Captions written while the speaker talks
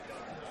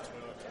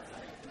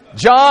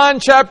John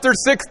chapter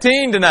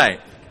 16 tonight.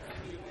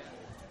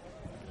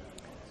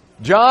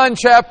 John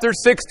chapter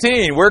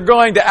 16. We're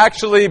going to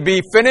actually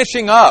be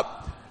finishing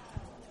up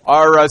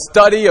our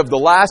study of the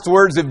last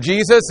words of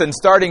Jesus, and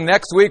starting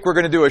next week we're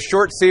going to do a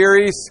short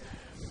series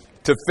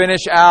to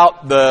finish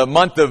out the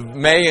month of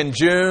May and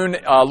June,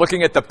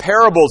 looking at the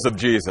parables of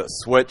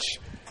Jesus, which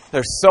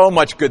there's so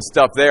much good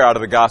stuff there out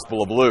of the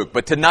Gospel of Luke.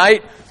 But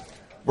tonight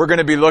we're going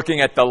to be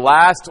looking at the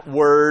last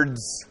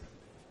words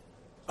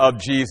of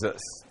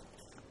Jesus.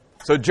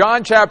 So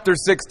John chapter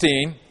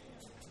 16,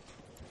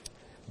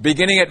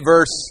 beginning at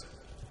verse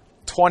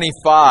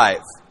 25.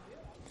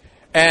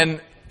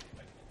 And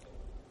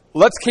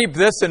let's keep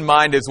this in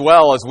mind as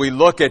well as we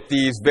look at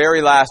these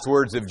very last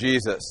words of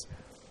Jesus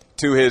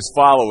to his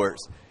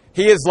followers.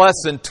 He is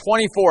less than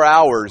 24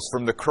 hours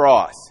from the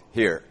cross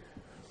here.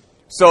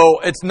 So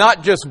it's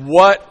not just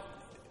what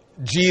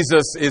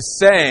Jesus is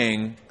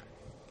saying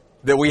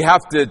that we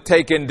have to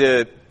take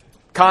into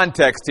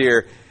context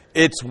here.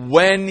 It's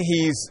when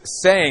he's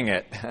saying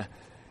it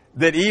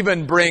that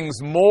even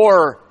brings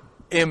more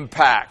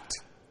impact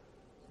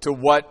to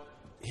what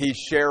he's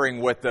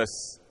sharing with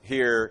us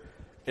here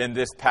in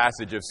this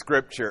passage of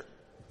Scripture.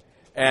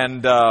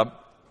 And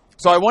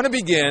so I want to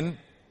begin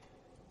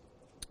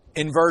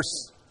in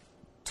verse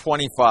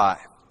 25.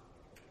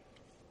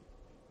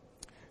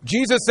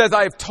 Jesus says,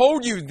 I have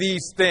told you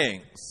these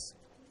things,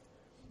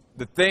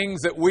 the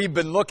things that we've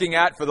been looking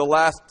at for the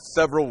last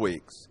several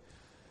weeks.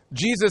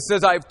 Jesus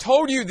says, I've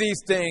told you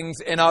these things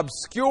in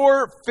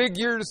obscure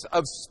figures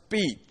of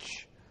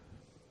speech,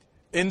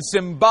 in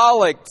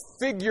symbolic,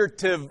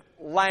 figurative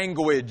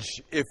language,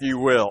 if you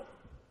will.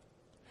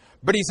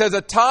 But he says, a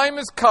time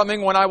is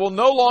coming when I will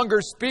no longer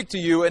speak to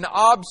you in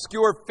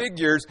obscure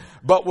figures,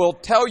 but will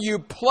tell you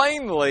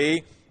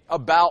plainly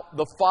about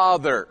the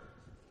Father.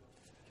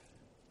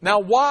 Now,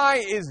 why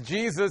is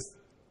Jesus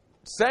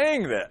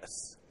saying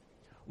this?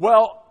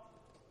 Well,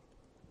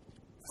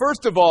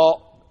 first of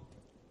all,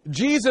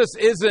 Jesus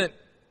isn't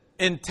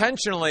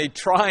intentionally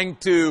trying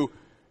to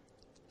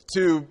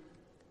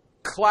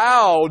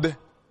cloud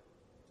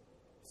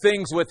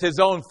things with his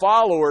own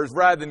followers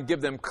rather than give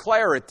them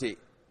clarity.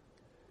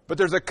 But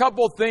there's a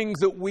couple things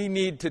that we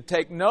need to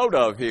take note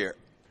of here.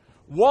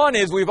 One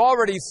is we've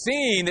already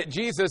seen that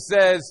Jesus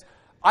says,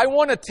 I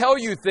want to tell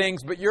you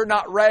things, but you're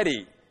not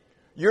ready.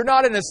 You're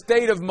not in a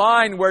state of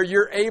mind where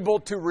you're able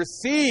to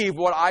receive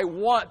what I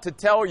want to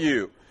tell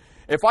you.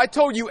 If I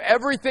told you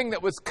everything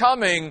that was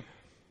coming,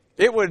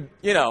 it would,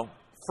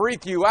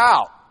 freak you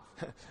out.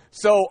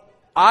 So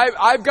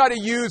I've got to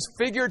use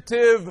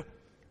figurative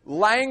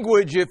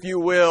language, if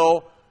you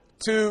will,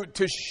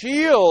 to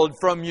shield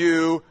from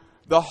you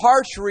the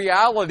harsh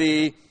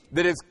reality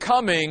that is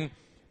coming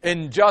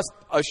in just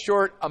a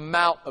short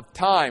amount of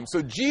time.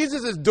 So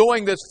Jesus is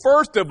doing this,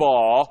 first of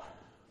all,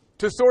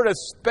 to sort of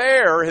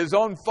spare his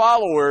own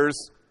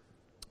followers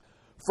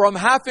from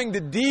having to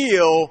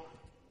deal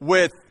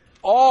with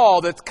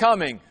all that's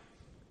coming.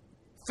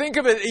 Think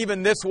of it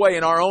even this way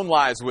in our own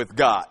lives with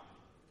God.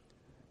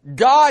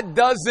 God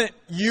doesn't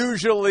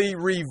usually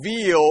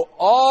reveal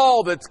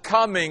all that's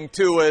coming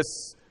to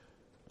us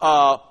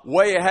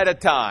way ahead of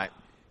time.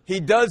 He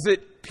does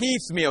it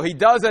piecemeal. He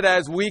does it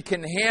as we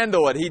can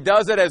handle it. He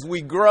does it as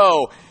we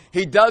grow.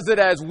 He does it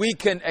as we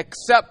can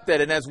accept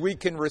it and as we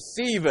can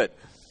receive it.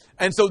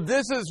 And so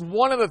this is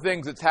one of the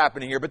things that's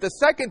happening here. But the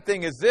second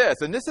thing is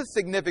this, and this is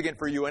significant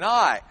for you and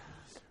I.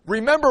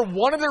 Remember,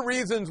 one of the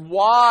reasons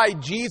why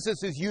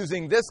Jesus is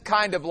using this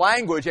kind of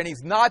language, and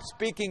he's not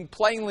speaking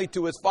plainly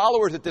to his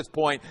followers at this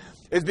point,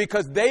 is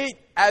because they,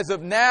 as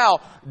of now,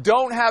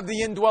 don't have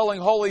the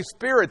indwelling Holy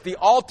Spirit, the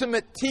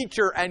ultimate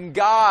teacher and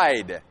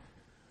guide.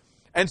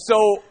 And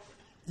so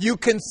you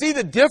can see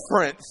the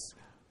difference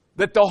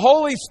that the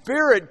Holy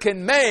Spirit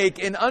can make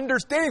in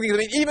understanding things. I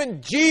mean,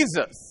 even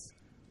Jesus,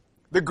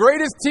 the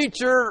greatest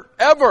teacher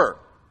ever,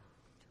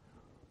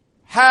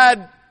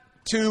 had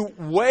to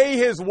weigh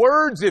his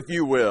words, if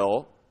you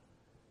will,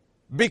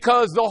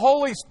 because the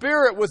Holy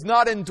Spirit was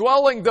not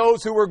indwelling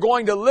those who were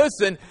going to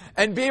listen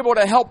and be able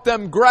to help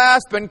them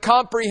grasp and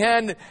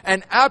comprehend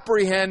and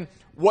apprehend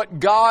what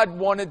God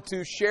wanted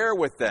to share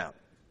with them.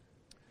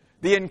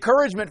 The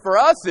encouragement for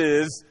us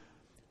is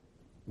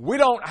we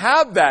don't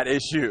have that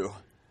issue.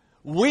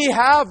 We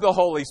have the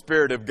Holy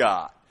Spirit of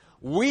God.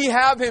 We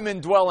have him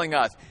indwelling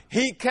us.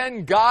 He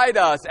can guide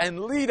us and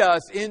lead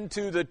us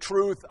into the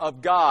truth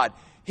of God.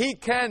 He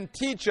can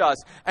teach us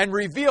and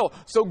reveal.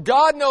 So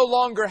God no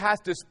longer has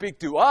to speak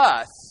to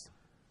us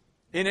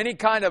in any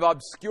kind of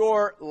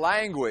obscure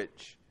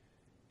language.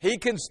 He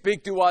can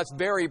speak to us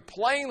very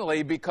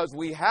plainly because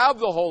we have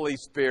the Holy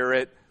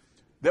Spirit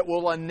that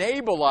will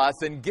enable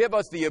us and give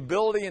us the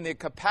ability and the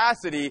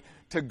capacity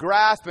to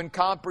grasp and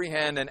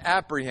comprehend and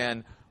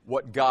apprehend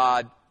what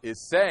God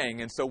is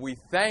saying. And so we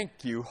thank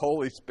you,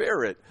 Holy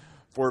Spirit,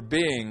 for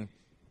being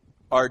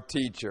our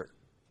teacher.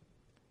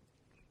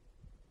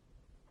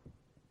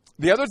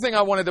 The other thing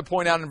I wanted to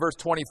point out in verse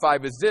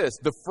 25 is this.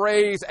 The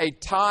phrase, a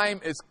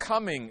time is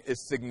coming,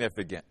 is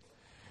significant.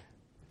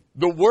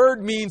 The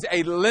word means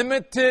a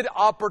limited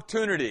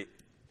opportunity.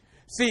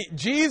 See,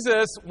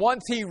 Jesus,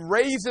 once He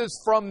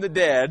raises from the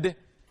dead,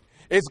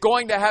 is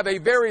going to have a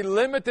very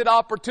limited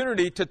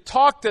opportunity to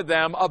talk to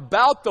them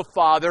about the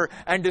Father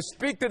and to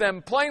speak to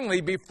them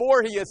plainly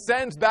before He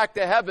ascends back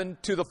to heaven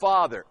to the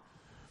Father.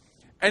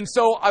 And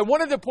so I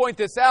wanted to point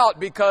this out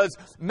because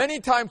many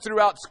times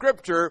throughout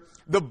Scripture,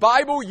 the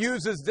Bible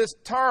uses this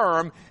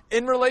term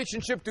in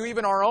relationship to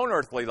even our own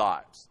earthly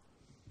lives.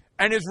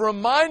 And is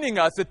reminding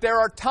us that there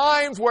are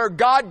times where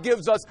God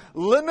gives us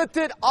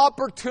limited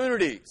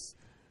opportunities.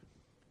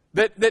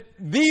 That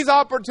these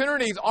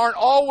opportunities aren't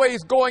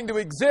always going to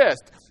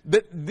exist.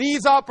 That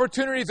these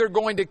opportunities are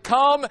going to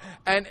come,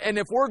 and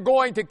if we're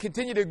going to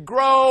continue to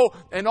grow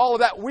and all of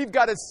that, we've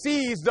got to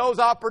seize those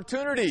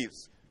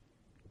opportunities.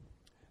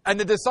 And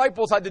the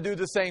disciples had to do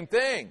the same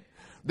thing.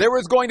 There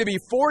was going to be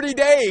 40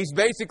 days,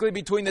 basically,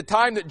 between the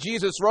time that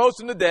Jesus rose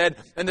from the dead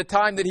and the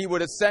time that He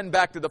would ascend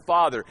back to the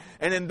Father.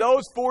 And in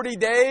those 40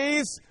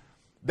 days,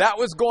 that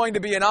was going to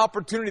be an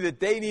opportunity that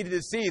they needed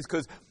to seize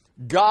because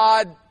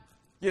God,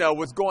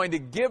 was going to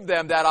give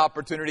them that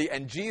opportunity,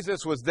 and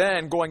Jesus was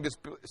then going to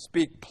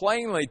speak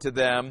plainly to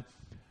them,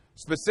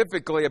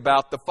 specifically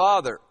about the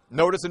Father.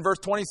 Notice in verse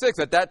 26,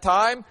 at that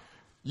time,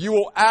 you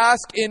will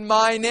ask in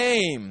my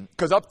name.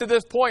 Because up to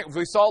this point, as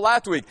we saw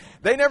last week,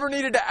 they never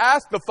needed to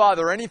ask the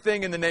Father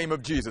anything in the name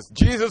of Jesus.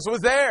 Jesus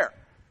was there.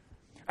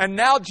 And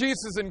now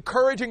Jesus is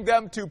encouraging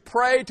them to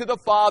pray to the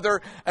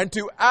Father and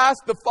to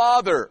ask the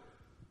Father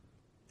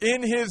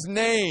in His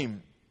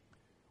name.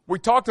 We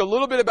talked a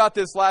little bit about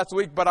this last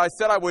week, but I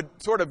said I would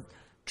sort of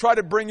try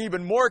to bring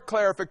even more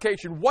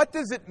clarification. What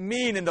does it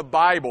mean in the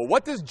Bible?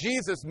 What does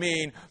Jesus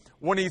mean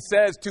when He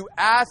says to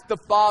ask the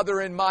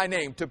Father in my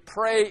name, to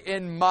pray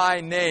in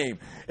my name?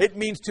 It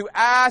means to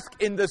ask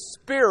in the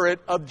Spirit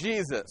of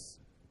Jesus.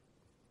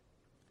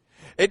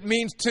 It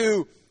means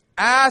to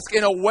ask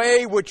in a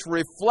way which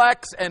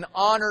reflects and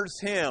honors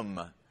Him.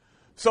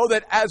 So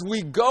that as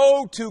we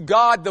go to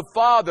God the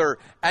Father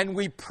and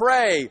we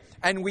pray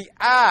and we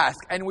ask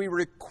and we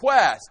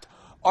request,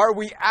 are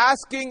we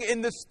asking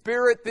in the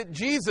Spirit that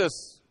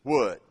Jesus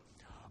would?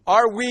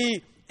 Are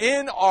we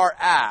in our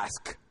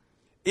ask,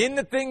 in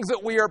the things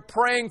that we are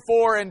praying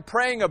for and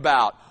praying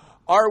about,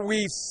 are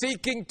we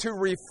seeking to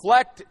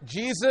reflect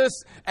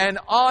Jesus and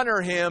honor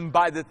Him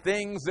by the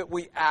things that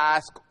we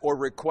ask or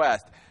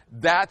request?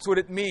 That's what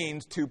it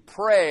means to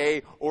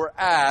pray or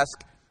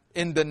ask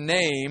in the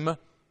name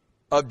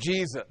of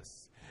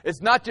Jesus.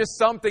 It's not just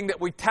something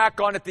that we tack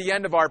on at the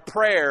end of our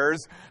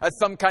prayers as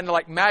some kind of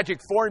like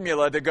magic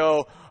formula to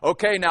go,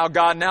 okay, now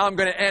God, now I'm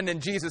going to end in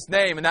Jesus'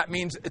 name, and that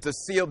means it's a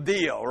sealed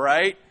deal,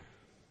 right?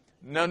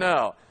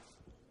 No.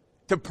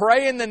 To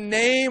pray in the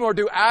name or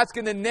to ask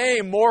in the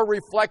name more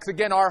reflects,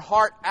 again, our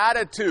heart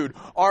attitude,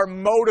 our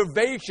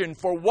motivation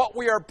for what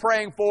we are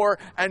praying for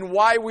and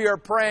why we are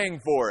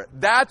praying for it.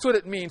 That's what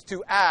it means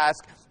to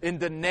ask in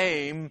the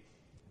name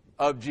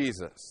of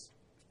Jesus.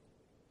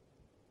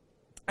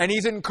 And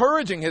He's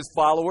encouraging His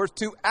followers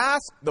to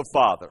ask the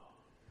Father.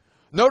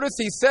 Notice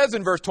He says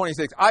in verse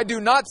 26, I do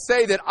not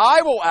say that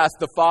I will ask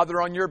the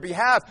Father on your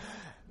behalf.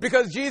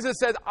 Because Jesus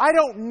said, I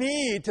don't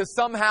need to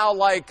somehow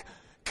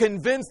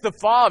convince the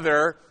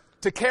Father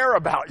to care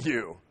about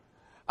you.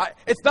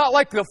 It's not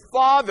like the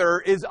Father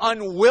is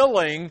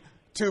unwilling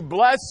to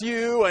bless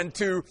you and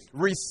to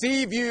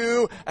receive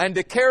you and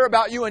to care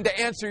about you and to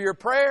answer your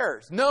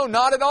prayers. No,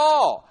 not at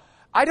all.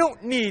 I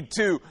don't need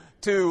to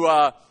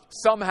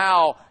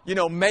somehow,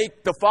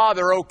 make the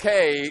Father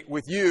okay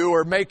with you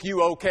or make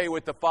you okay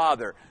with the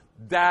Father.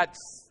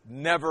 That's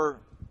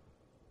never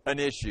an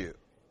issue.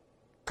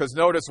 Because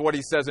notice what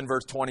He says in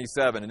verse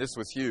 27, and this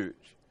was huge.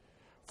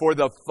 For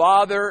the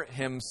Father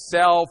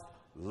Himself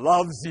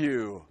loves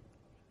you.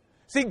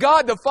 See,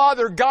 God the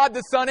Father, God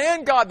the Son,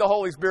 and God the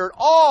Holy Spirit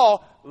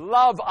all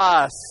love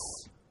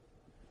us.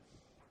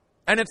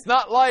 And it's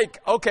not like,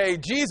 okay,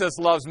 Jesus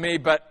loves me,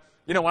 but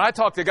when I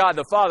talk to God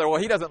the Father, well,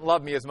 He doesn't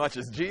love me as much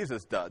as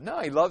Jesus does. No,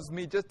 He loves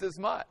me just as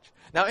much.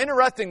 Now,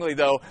 interestingly,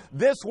 though,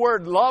 this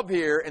word love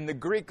here in the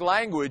Greek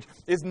language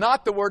is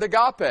not the word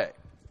agape.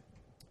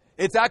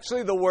 It's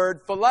actually the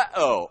word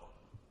phileo.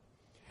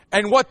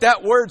 And what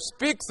that word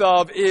speaks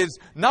of is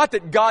not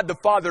that God the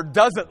Father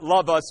doesn't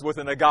love us with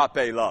an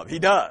agape love. He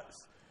does.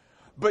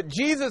 But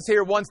Jesus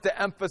here wants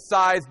to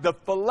emphasize the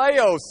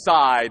phileo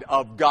side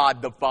of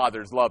God the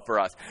Father's love for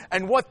us.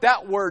 And what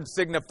that word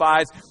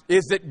signifies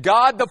is that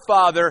God the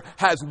Father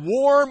has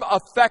warm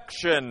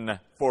affection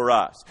for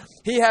us.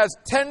 He has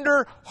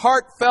tender,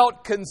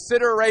 heartfelt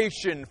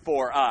consideration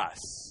for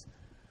us.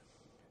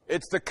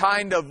 It's the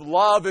kind of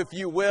love, if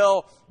you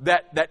will,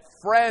 that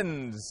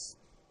friends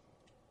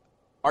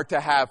are to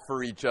have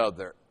for each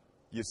other,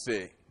 you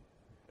see.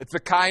 It's the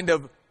kind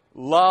of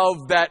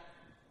love that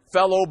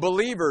fellow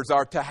believers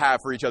are to have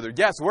for each other.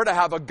 Yes, we're to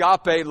have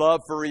agape love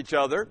for each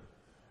other,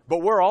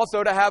 but we're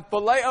also to have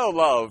phileo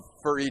love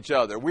for each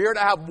other. We are to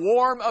have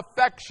warm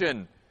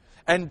affection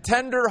and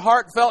tender,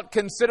 heartfelt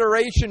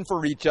consideration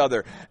for each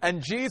other.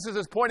 And Jesus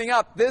is pointing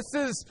out, this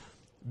is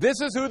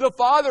who the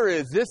Father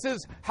is. This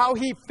is how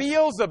He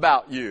feels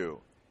about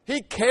you.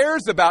 He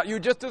cares about you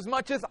just as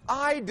much as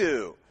I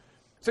do.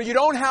 So you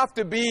don't have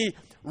to be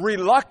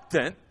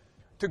reluctant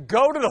to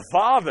go to the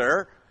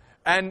Father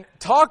and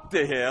talk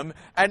to Him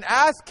and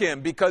ask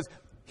Him, because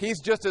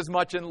He's just as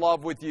much in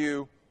love with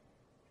you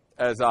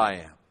as I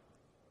am.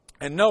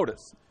 And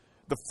notice,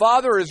 the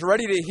Father is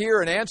ready to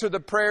hear and answer the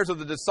prayers of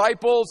the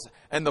disciples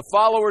and the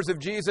followers of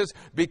Jesus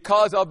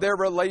because of their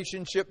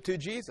relationship to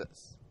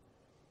Jesus.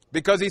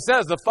 Because He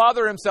says, the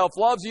Father Himself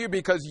loves you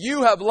because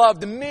you have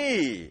loved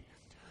me.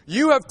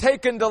 You have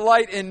taken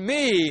delight in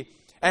me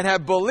and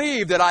have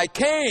believed that I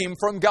came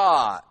from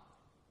God.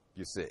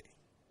 You see,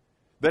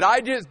 that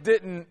I just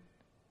didn't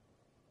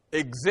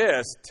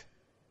exist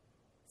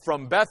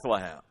from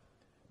Bethlehem,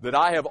 that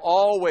I have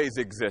always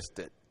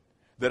existed,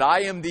 that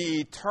I am the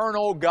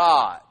eternal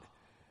God,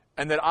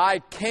 and that I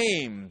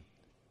came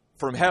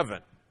from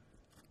heaven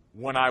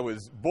when I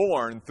was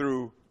born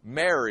through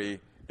Mary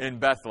in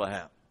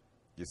Bethlehem.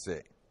 You see,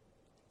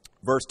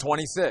 verse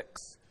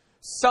 26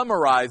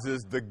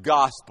 summarizes the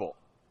gospel.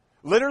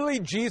 Literally,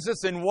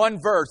 Jesus in one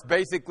verse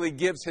basically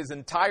gives His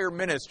entire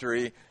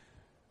ministry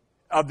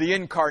of the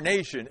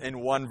incarnation in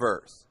one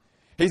verse.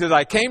 He says,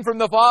 I came from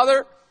the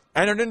Father,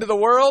 entered into the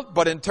world,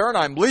 but in turn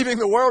I'm leaving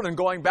the world and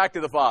going back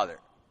to the Father.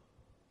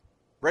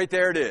 Right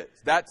there it is.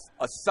 That's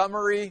a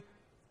summary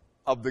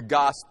of the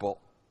gospel.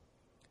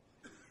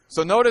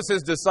 So notice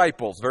His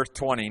disciples, verse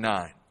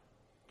 29.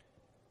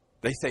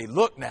 They say,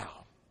 look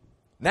now.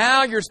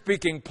 Now you're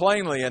speaking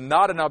plainly and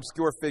not in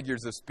obscure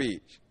figures of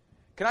speech.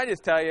 Can I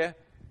just tell you,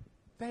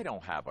 they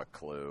don't have a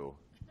clue.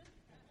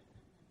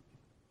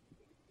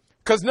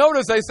 Because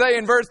notice they say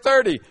in verse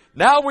 30,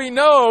 now we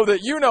know that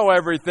you know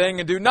everything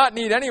and do not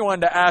need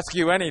anyone to ask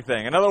you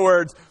anything. In other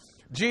words,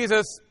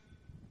 Jesus,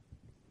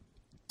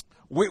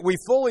 we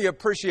fully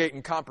appreciate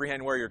and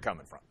comprehend where you're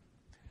coming from.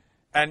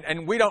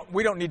 And we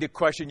don't need to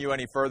question you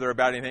any further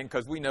about anything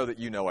because we know that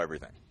you know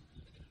everything.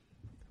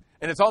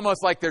 And it's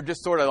almost like they're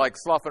just sort of like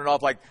sloughing it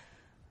off, like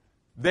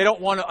they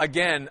don't want to,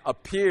 again,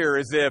 appear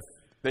as if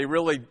they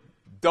really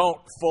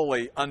don't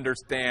fully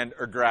understand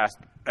or grasp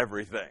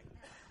everything.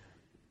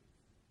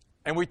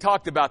 And we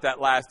talked about that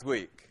last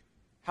week,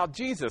 how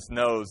Jesus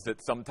knows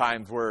that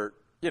sometimes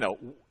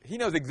He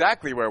knows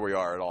exactly where we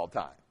are at all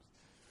times.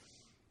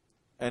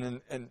 And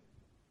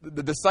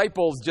the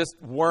disciples just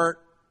weren't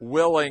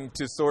willing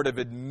to sort of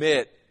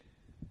admit,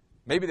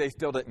 maybe they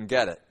still didn't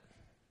get it.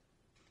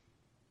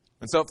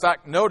 And so, in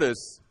fact,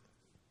 notice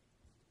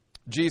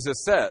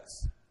Jesus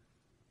says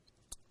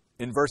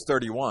in verse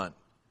 31,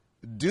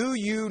 do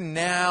you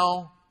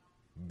now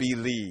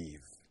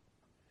believe?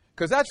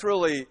 Because that's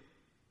really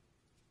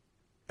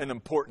an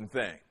important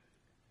thing.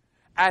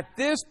 At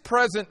this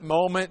present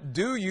moment,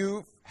 do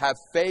you have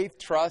faith,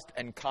 trust,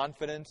 and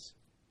confidence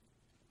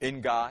in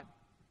God?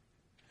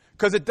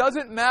 Because it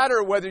doesn't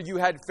matter whether you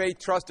had faith,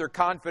 trust, or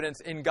confidence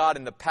in God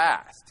in the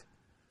past.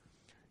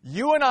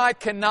 You and I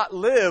cannot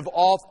live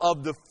off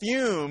of the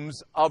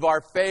fumes of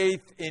our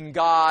faith in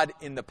God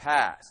in the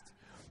past.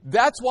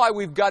 That's why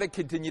we've got to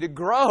continue to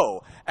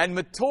grow and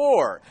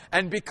mature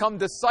and become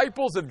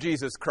disciples of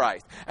Jesus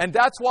Christ. And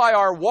that's why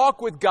our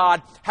walk with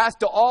God has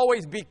to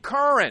always be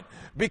current,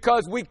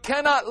 because we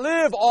cannot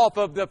live off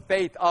of the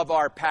faith of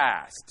our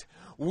past.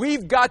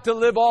 We've got to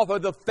live off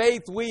of the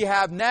faith we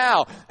have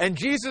now. And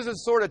Jesus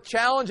is sort of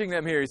challenging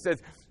them here. He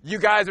says, you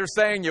guys are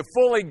saying you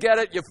fully get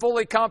it, you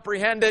fully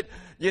comprehend it,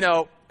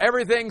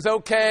 everything's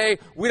okay,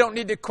 we don't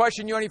need to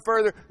question you any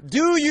further.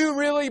 Do you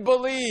really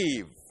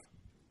believe?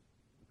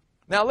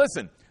 Now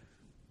listen,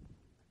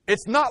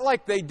 it's not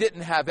like they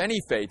didn't have any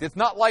faith. It's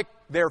not like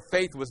their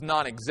faith was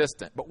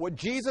non-existent. But what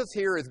Jesus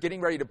here is getting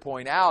ready to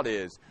point out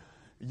is,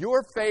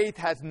 your faith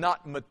has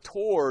not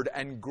matured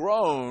and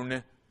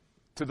grown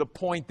to the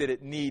point that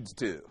it needs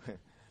to.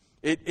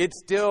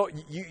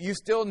 You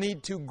still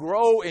need to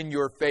grow in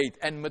your faith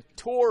and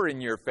mature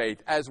in your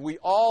faith, as we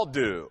all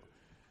do.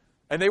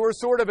 And they were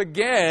sort of,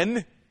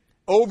 again,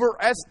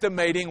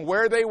 overestimating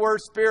where they were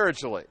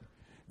spiritually.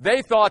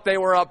 They thought they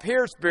were up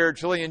here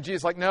spiritually, and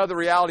Jesus is like, no, the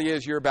reality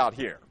is you're about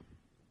here.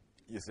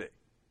 You see.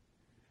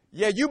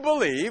 Yeah, you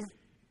believe,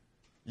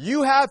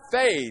 you have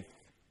faith,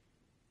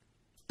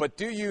 but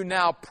do you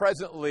now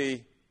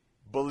presently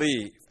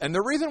believe? And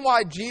the reason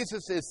why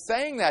Jesus is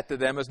saying that to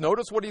them is,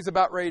 notice what He's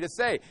about ready to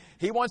say.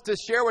 He wants to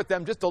share with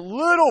them just a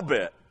little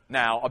bit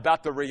now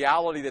about the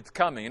reality that's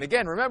coming. And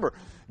again, remember,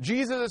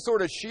 Jesus has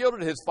sort of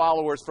shielded His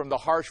followers from the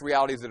harsh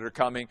realities that are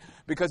coming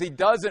because He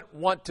doesn't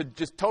want to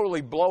just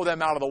totally blow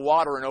them out of the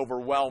water and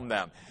overwhelm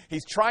them.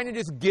 He's trying to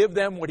just give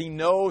them what He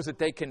knows that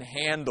they can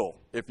handle,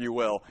 if you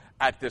will,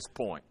 at this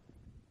point.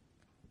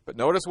 But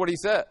notice what He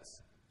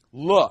says.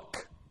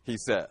 Look, He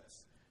says.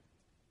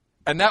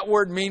 And that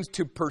word means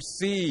to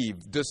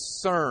perceive,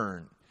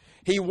 discern.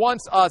 He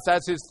wants us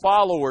as His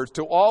followers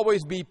to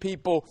always be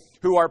people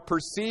who are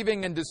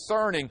perceiving and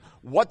discerning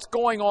what's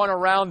going on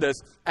around us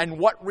and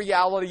what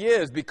reality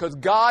is, because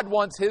God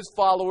wants His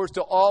followers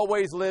to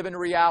always live in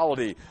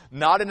reality,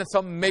 not in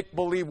some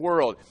make-believe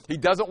world. He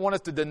doesn't want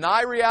us to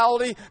deny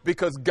reality,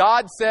 because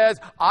God says,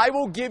 I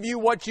will give you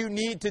what you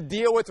need to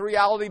deal with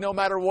reality no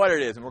matter what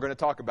it is. And we're going to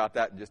talk about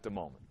that in just a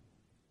moment.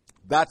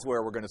 That's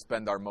where we're going to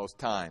spend our most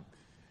time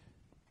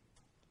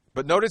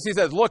But notice he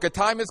says, look, a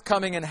time is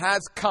coming and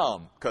has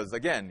come, because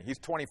again, he's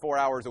 24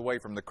 hours away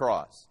from the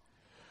cross,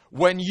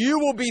 when you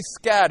will be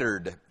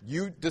scattered,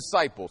 you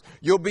disciples,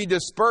 you'll be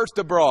dispersed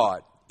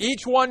abroad,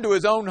 each one to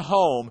his own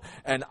home,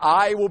 and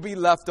I will be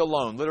left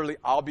alone. Literally,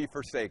 I'll be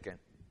forsaken.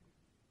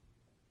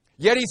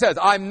 Yet he says,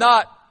 I'm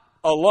not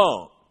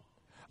alone.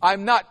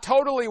 I'm not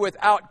totally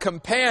without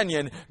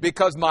companion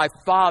because my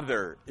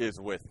Father is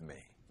with me.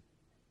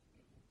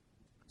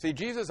 See,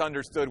 Jesus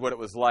understood what it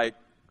was like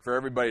for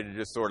everybody to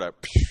just sort of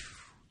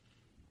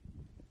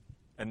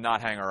and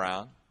not hang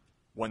around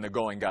when the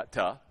going got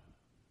tough.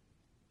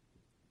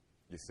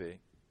 You see?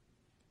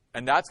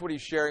 And that's what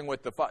he's sharing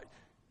with the Father.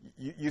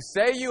 You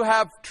say you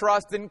have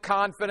trust and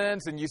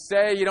confidence, and you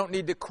say you don't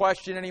need to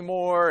question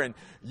anymore, and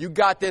you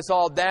got this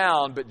all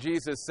down, but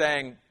Jesus is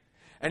saying,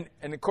 and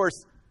of course,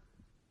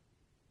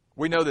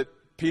 we know that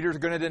Peter's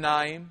going to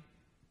deny him,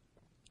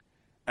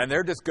 and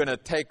they're just going to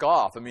take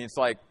off. I mean, it's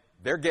like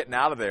they're getting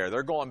out of there.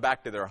 They're going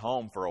back to their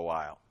home for a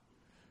while.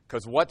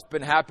 Because what's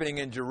been happening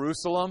in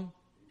Jerusalem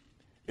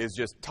is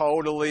just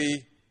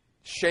totally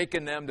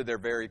shaking them to their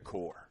very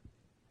core.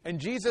 And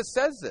Jesus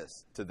says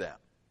this to them.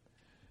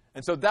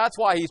 And so that's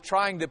why he's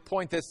trying to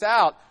point this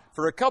out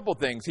for a couple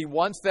things. He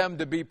wants them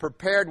to be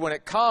prepared when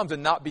it comes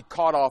and not be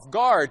caught off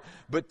guard.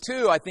 But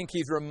two, I think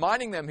he's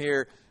reminding them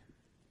here,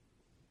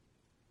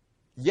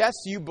 yes,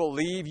 you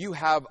believe, you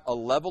have a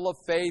level of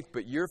faith,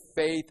 but your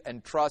faith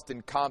and trust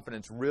and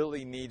confidence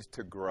really needs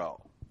to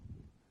grow.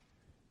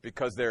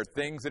 Because there are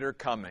things that are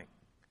coming.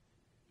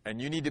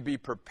 And you need to be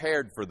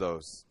prepared for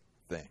those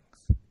things.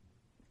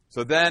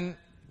 So then,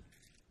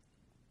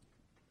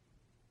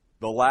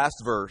 the last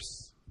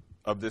verse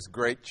of this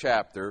great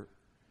chapter,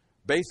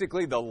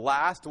 basically the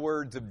last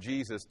words of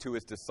Jesus to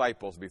his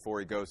disciples before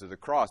he goes to the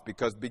cross.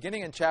 Because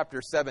beginning in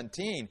chapter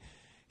 17,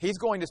 he's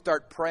going to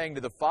start praying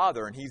to the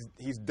Father, and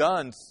he's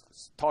done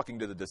talking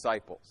to the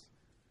disciples.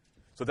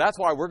 So that's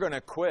why we're going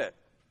to quit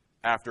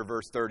after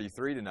verse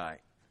 33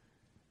 tonight.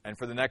 And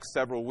for the next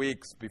several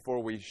weeks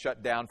before we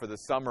shut down for the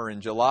summer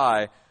in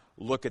July,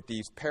 look at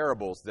these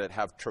parables that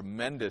have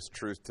tremendous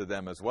truth to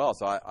them as well.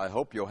 So I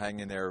hope you'll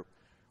hang in there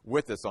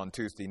with us on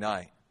Tuesday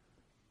night.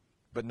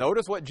 But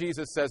notice what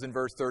Jesus says in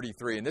verse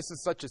 33, and this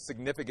is such a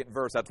significant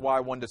verse. That's why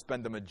I wanted to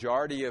spend the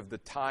majority of the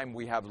time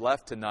we have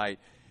left tonight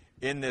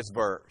in this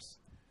verse.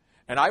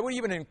 And I would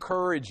even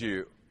encourage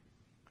you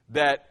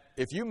that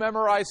if you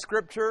memorize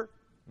Scripture,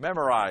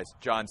 memorize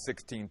John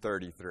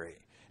 16:33.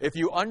 If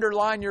you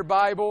underline your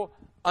Bible,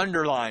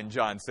 underline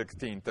John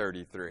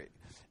 16:33.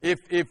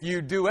 If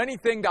you do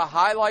anything to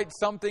highlight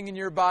something in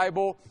your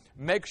Bible,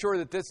 make sure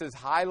that this is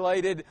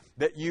highlighted,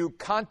 that you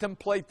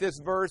contemplate this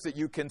verse, that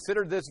you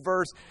consider this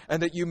verse,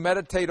 and that you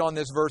meditate on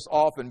this verse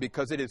often,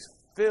 because it is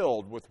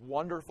filled with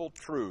wonderful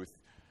truth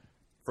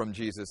from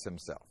Jesus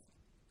himself.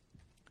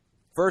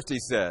 First he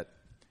said,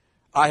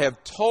 I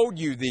have told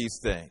you these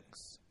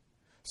things,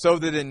 so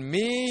that in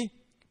me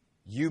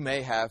you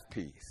may have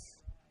peace.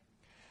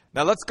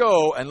 Now let's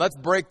go and let's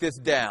break this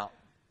down.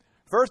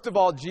 First of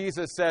all,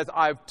 Jesus says,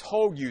 I've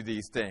told you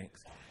these things.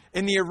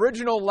 In the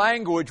original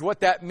language, what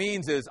that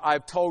means is,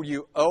 I've told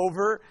you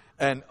over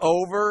and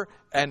over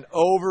and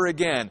over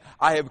again.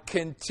 I have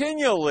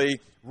continually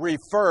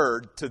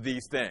referred to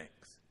these things.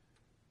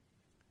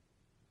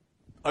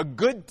 A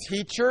good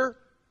teacher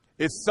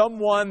is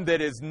someone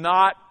that is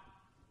not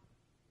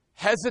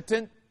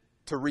hesitant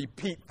to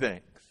repeat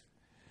things.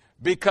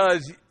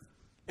 Because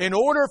in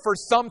order for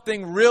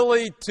something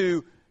really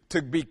to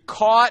be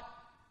caught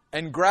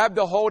and grabbed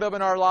a hold of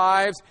in our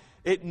lives,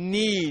 it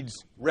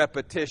needs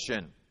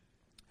repetition.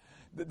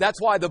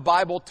 That's why the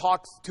Bible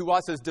talks to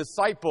us as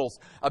disciples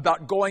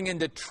about going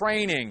into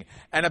training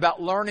and about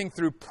learning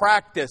through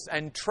practice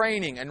and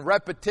training and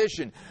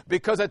repetition.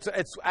 Because it's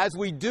as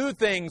we do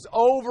things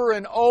over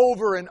and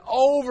over and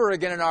over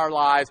again in our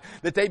lives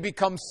that they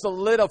become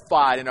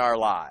solidified in our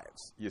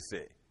lives, you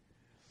see.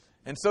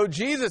 And so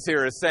Jesus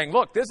here is saying,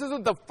 look, this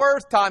isn't the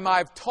first time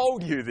I've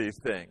told you these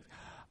things.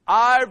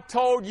 I've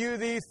told you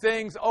these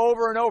things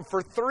over and over.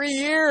 For 3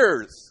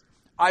 years,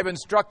 I've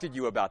instructed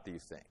you about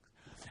these things.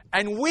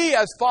 And we,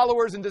 as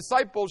followers and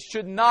disciples,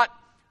 should not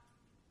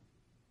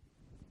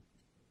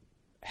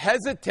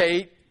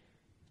hesitate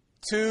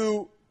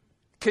to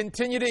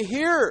continue to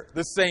hear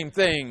the same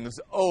things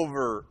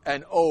over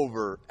and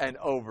over and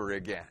over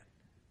again,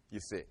 you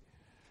see.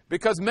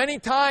 Because many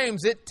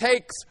times it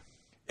takes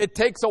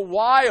a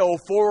while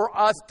for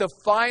us to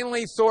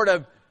finally sort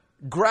of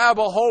grab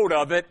a hold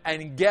of it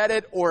and get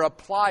it or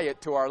apply it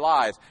to our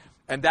lives.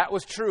 And that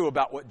was true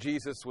about what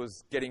Jesus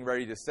was getting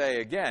ready to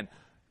say again,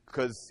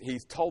 because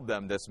he's told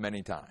them this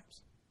many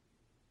times.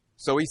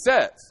 So he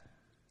says,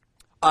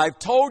 I've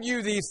told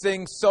you these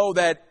things so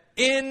that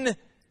in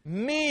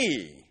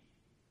me,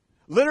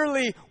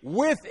 literally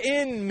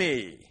within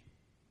me,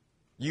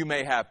 you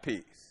may have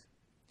peace.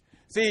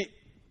 See,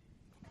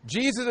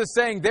 Jesus is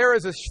saying there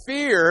is a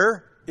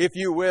sphere, if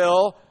you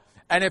will,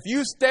 and if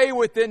you stay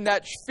within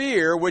that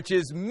sphere, which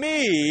is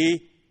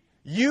me,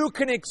 you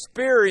can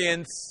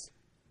experience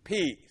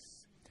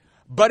peace.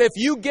 But if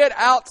you get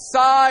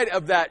outside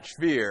of that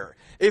sphere,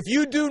 if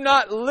you do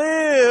not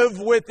live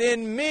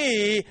within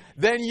me,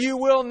 then you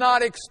will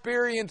not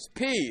experience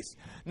peace.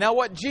 Now,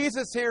 what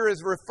Jesus here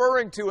is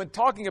referring to and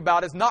talking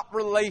about is not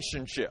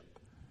relationship.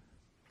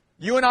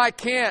 You and I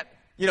can't,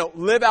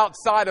 live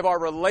outside of our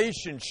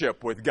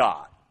relationship with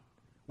God.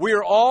 We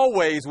are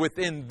always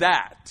within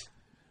that.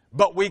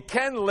 But we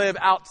can live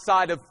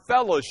outside of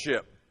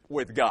fellowship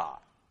with God,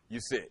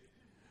 you see.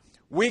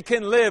 We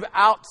can live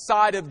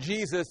outside of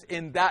Jesus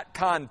in that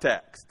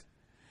context.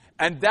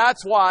 And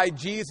that's why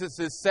Jesus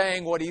is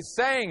saying what he's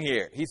saying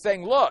here. He's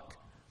saying, look,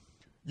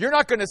 you're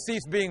not going to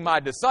cease being my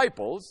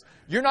disciples.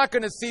 You're not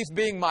going to cease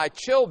being my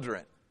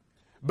children.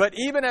 But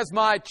even as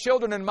my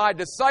children and my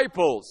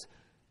disciples,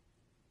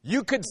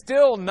 you could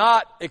still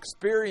not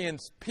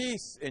experience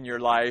peace in your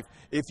life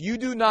if you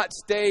do not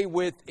stay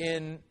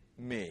within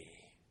me.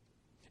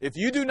 If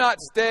you do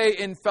not stay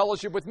in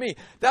fellowship with me.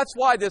 That's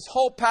why this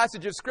whole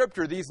passage of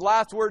Scripture, these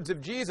last words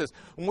of Jesus,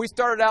 when we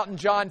started out in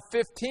John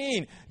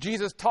 15,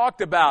 Jesus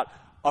talked about,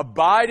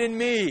 abide in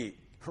me,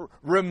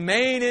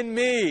 remain in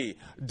me,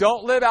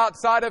 don't live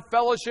outside of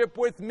fellowship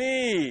with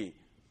me.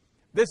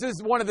 This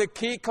is one of the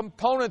key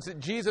components that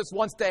Jesus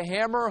wants to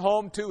hammer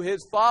home to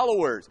his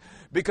followers.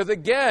 Because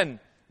again,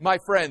 my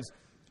friends,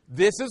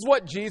 this is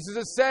what Jesus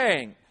is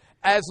saying.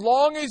 As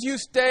long as you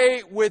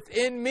stay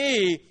within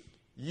me,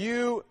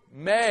 you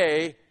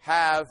may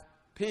have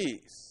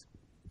peace.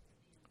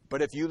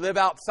 But if you live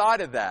outside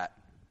of that,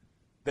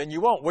 then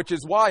you won't. Which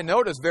is why,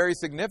 notice very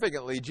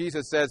significantly,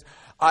 Jesus says,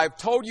 I've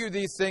told you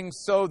these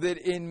things so that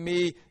in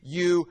me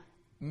you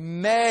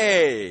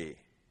may.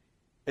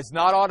 It's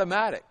not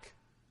automatic.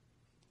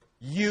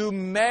 You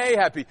may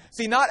have peace.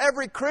 See, not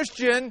every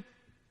Christian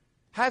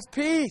has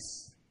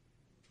peace.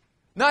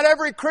 Not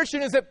every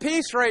Christian is at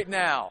peace right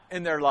now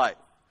in their life.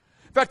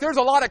 In fact, there's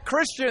a lot of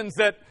Christians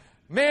that,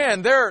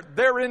 man,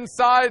 their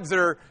insides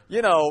are,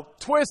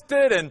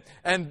 twisted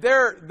and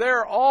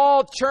they're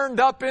all churned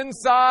up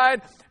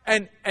inside.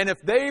 And if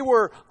they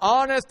were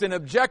honest and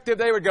objective,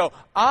 they would go,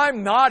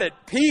 I'm not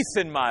at peace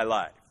in my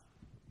life.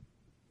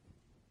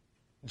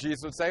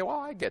 Jesus would say, well,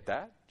 I get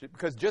that.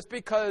 Because just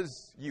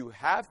because you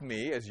have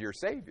me as your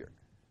Savior,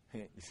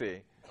 you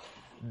see,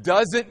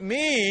 doesn't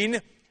mean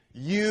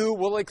you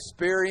will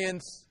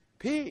experience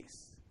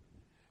peace.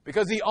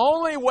 Because the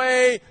only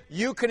way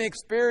you can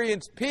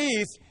experience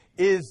peace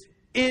is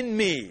in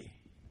me,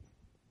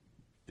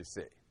 you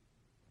see.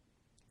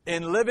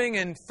 In living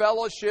in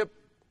fellowship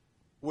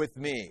with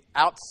me.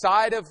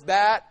 Outside of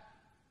that,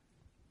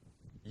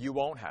 you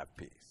won't have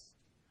peace.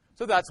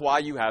 So that's why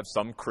you have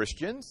some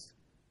Christians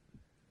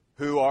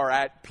who are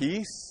at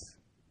peace,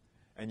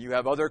 and you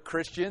have other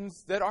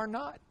Christians that are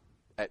not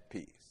at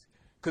peace.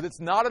 Because it's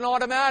not an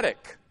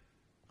automatic,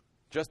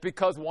 just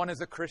because one is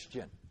a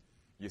Christian,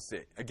 you see.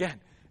 Again,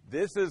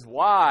 this is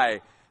why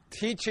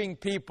teaching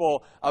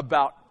people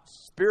about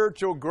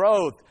spiritual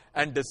growth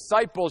and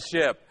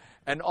discipleship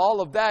and all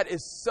of that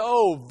is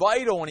so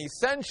vital and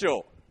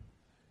essential.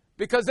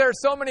 Because there are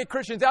so many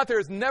Christians out there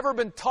who's never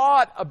been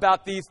taught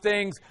about these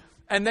things,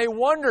 and they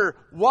wonder,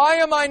 why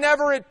am I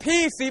never at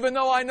peace even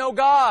though I know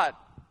God?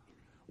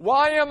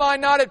 Why am I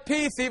not at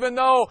peace even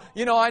though,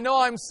 I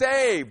know I'm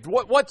saved?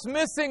 What's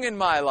missing in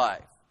my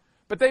life?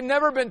 But they've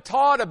never been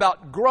taught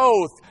about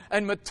growth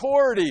and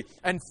maturity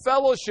and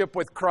fellowship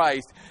with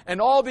Christ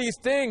and all these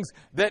things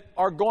that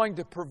are going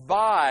to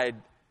provide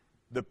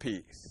the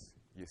peace,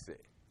 you see.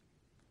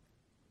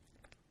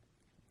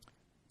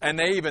 And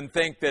they even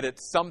think that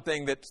it's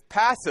something that's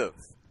passive.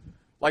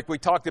 Like we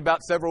talked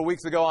about several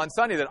weeks ago on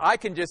Sunday, that I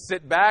can just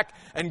sit back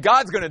and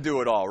God's going to do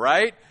it all,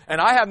 right?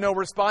 And I have no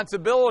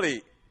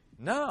responsibility.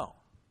 No,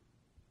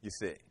 you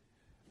see.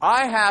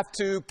 I have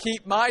to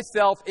keep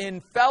myself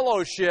in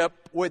fellowship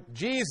with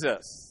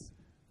Jesus.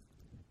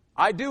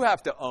 I do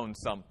have to own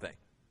something,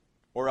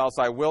 or else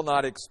I will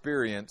not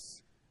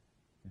experience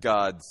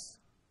God's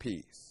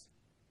peace.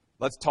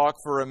 Let's talk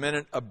for a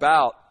minute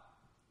about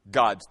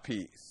God's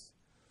peace.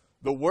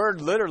 The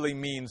word literally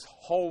means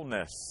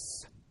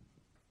wholeness.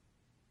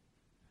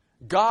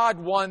 God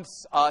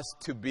wants us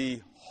to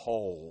be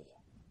whole,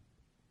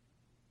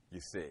 you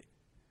see.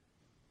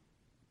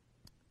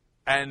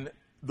 And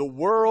the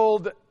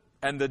world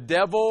and the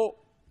devil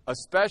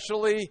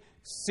especially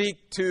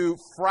seek to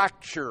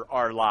fracture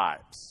our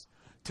lives,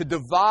 to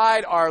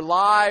divide our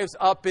lives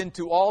up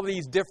into all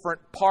these different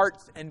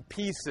parts and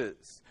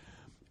pieces.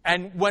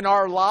 And when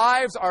our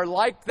lives are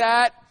like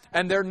that,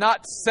 and they're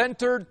not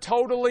centered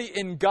totally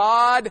in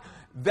God,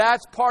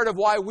 that's part of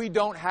why we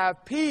don't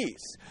have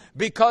peace.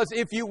 Because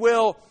if you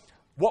will,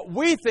 what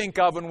we think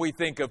of when we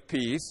think of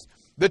peace,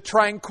 the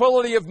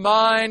tranquility of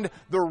mind,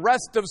 the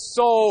rest of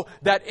soul,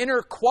 that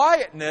inner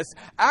quietness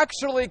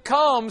actually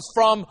comes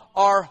from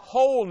our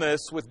wholeness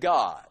with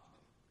God.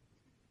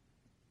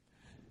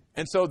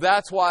 And so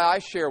that's why I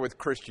share with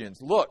Christians,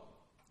 look,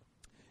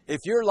 if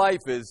your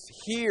life is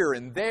here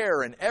and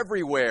there and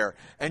everywhere,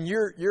 and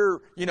you're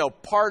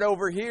part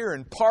over here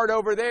and part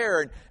over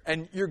there,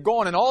 and you're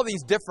going in all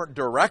these different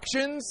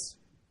directions,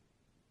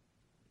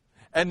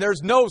 and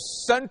there's no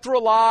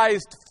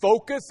centralized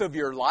focus of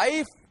your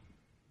life,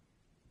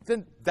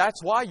 then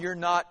that's why you're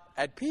not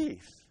at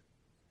peace.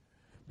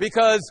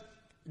 Because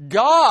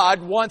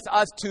God wants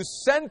us to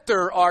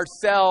center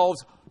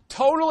ourselves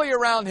totally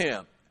around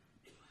Him.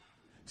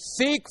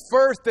 Seek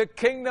first the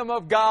kingdom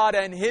of God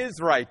and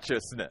His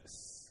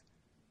righteousness.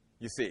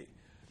 You see,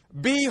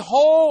 be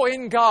whole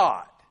in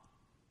God.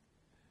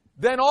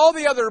 Then all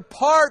the other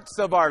parts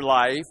of our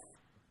life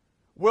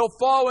will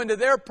fall into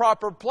their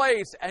proper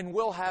place and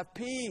we'll have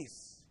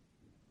peace.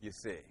 You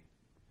see.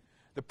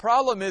 The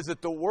problem is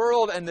that the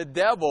world and the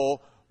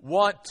devil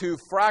want to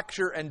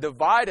fracture and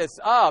divide us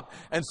up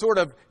and sort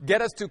of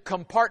get us to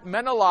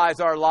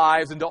compartmentalize our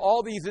lives into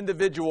all these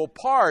individual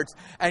parts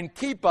and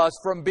keep us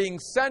from being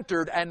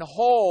centered and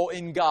whole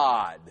in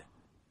God.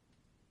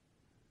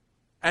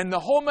 And the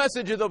whole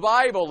message of the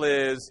Bible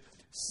is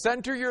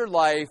center your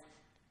life,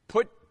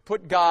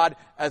 put God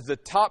as the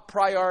top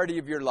priority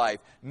of your life.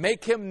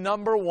 Make Him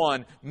number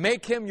one.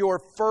 Make Him your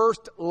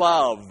first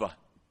love.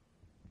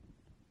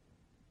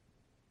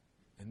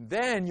 And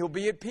then you'll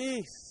be at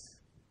peace.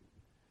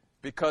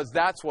 Because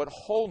that's what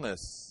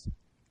wholeness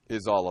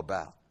is all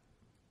about.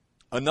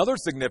 Another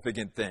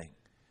significant thing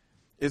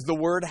is the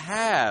word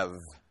have.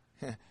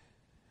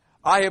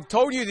 I have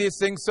told you these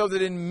things so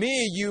that in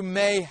me you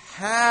may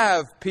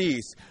have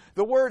peace.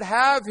 The word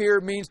have here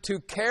means to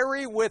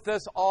carry with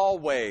us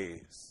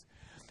always.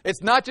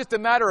 It's not just a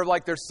matter of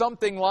like there's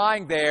something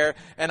lying there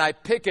and I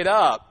pick it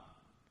up,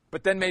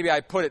 but then maybe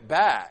I put it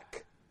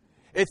back.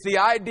 It's the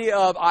idea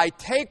of I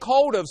take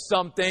hold of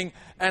something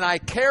and I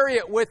carry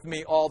it with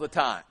me all the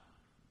time.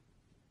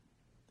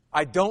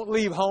 I don't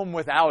leave home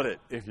without it,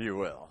 if you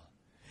will.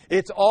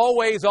 It's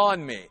always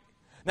on me.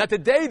 Now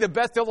today, the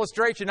best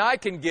illustration I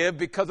can give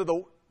because of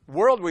the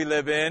world we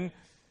live in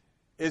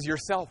is your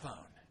cell phone.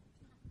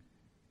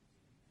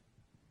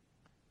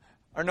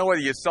 I don't know whether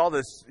you saw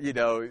this,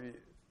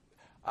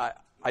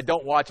 I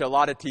don't watch a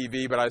lot of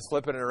TV, but I was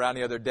flipping it around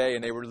the other day,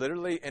 and they were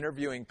literally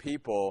interviewing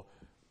people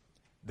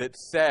that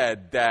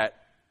said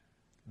that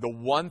the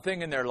one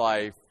thing in their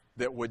life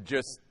that would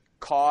just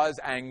cause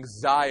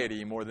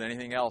anxiety more than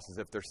anything else is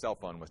if their cell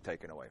phone was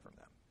taken away from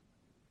them.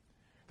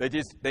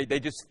 They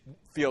just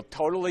feel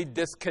totally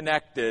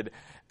disconnected,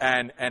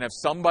 and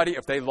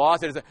if they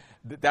lost it,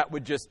 that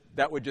would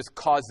just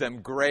cause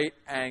them great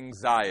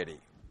anxiety.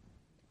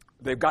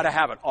 They've got to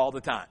have it all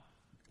the time.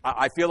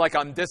 I feel like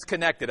I'm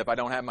disconnected if I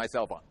don't have my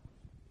cell phone.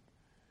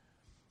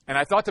 And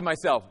I thought to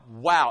myself,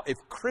 wow, if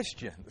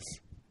Christians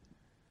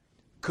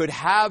could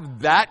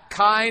have that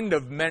kind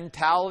of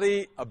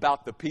mentality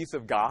about the peace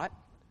of God,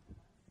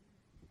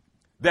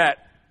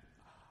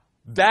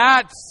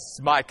 that's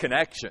my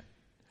connection.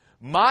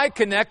 My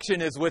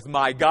connection is with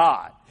my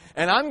God.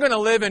 And I'm going to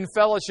live in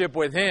fellowship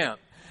with Him.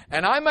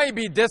 And I may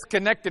be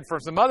disconnected from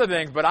some other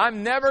things, but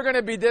I'm never going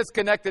to be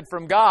disconnected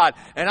from God.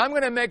 And I'm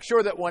going to make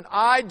sure that when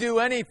I do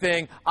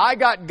anything, I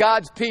got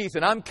God's peace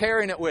and I'm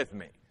carrying it with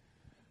me.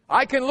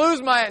 I can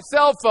lose my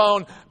cell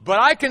phone, but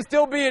I can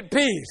still be at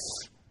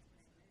peace.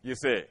 You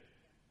see.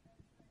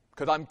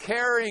 Because I'm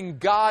carrying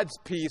God's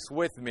peace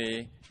with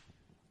me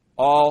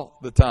all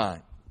the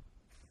time.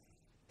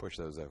 Push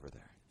those over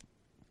there.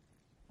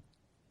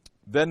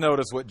 Then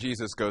notice what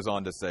Jesus goes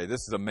on to say.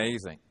 This is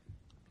amazing.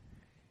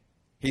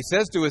 He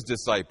says to His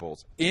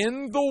disciples,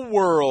 in the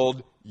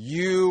world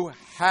you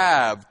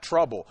have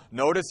trouble.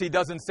 Notice He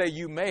doesn't say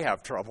you may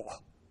have trouble.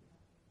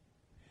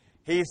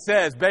 He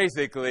says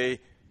basically,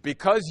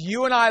 because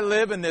you and I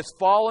live in this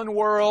fallen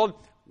world,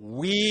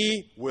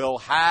 we will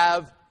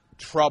have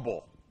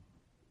trouble.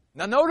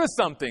 Now notice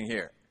something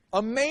here.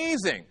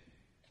 Amazing.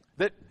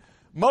 That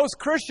most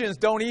Christians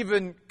don't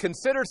even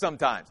consider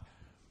sometimes.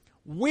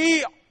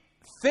 We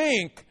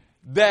think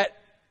that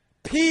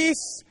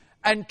peace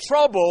and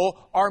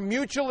trouble are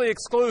mutually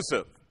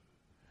exclusive.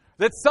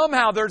 That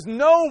somehow there's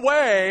no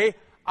way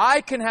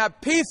I can have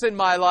peace in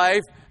my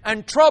life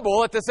and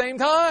trouble at the same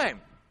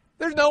time.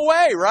 There's no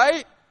way,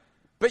 right?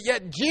 But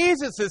yet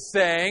Jesus is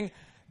saying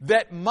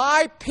that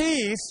my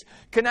peace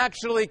can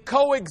actually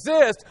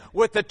coexist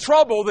with the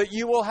trouble that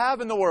you will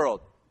have in the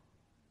world.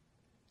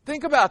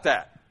 Think about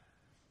that.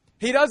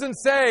 He doesn't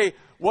say,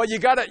 well,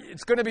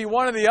 it's going to be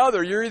one or the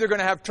other. You're either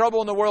going to have trouble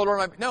in the world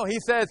or... No, He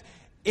says,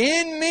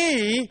 in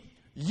me,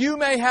 you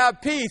may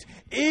have peace,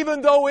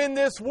 even though in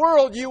this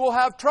world you will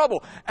have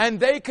trouble. And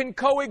they can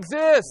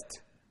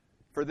coexist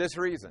for this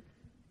reason.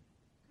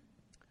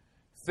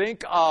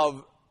 Think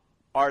of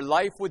our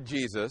life with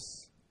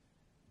Jesus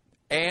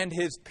and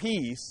His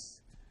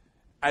peace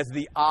as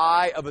the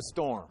eye of a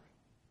storm.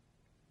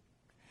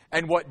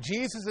 And what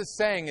Jesus is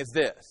saying is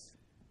this: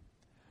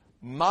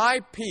 my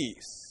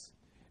peace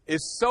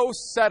is so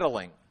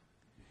settling.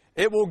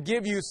 It will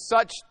give you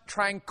such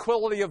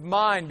tranquility of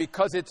mind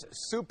because it's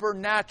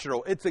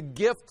supernatural. It's a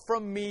gift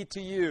from me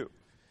to you.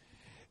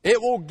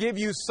 It will give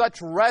you such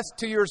rest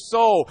to your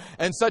soul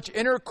and such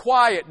inner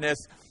quietness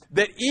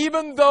that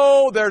even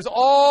though there's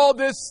all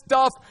this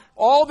stuff,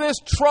 all this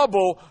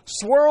trouble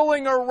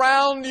swirling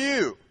around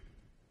you,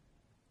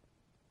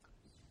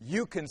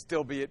 you can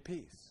still be at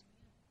peace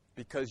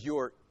Because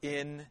you're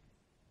in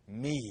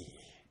me.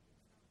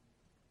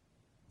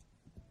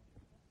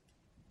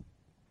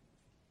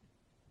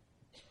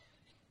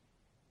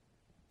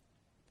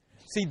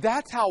 See,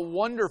 that's how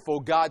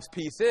wonderful God's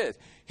peace is.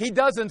 He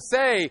doesn't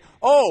say,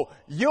 oh,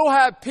 you'll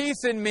have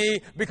peace in me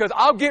because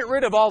I'll get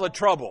rid of all the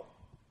trouble.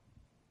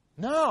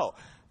 No.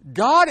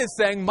 God is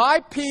saying, my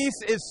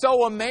peace is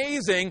so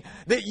amazing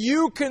that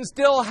you can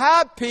still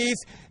have peace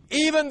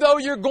even though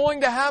you're going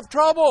to have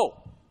trouble.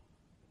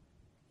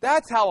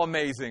 That's how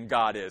amazing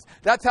God is.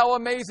 That's how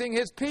amazing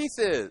His peace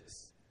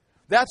is.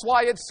 That's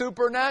why it's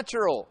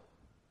supernatural,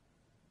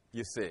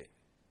 you see.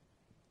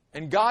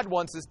 And God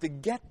wants us to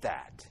get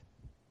that.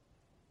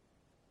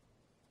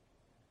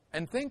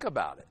 And think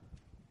about it.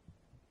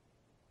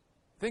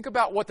 Think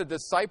about what the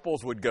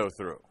disciples would go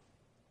through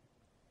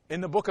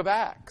in the book of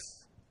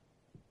Acts.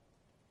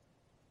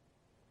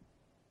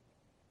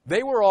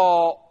 They will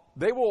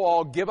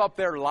all give up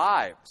their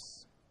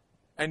lives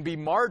and be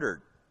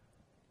martyred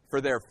for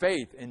their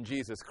faith in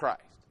Jesus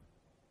Christ.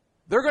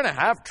 They're going to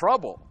have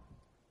trouble.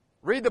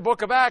 Read the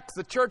book of Acts.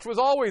 The church was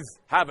always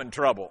having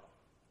trouble.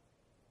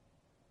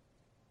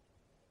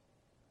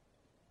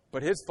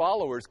 But His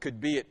followers could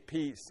be at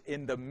peace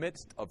in the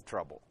midst of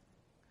trouble.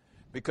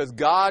 Because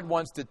God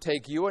wants to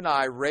take you and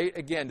I right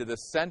again to the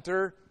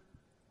center,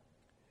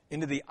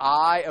 into the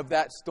eye of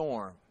that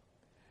storm,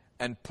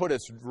 and put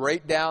us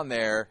right down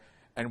there.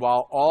 And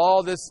while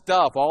all this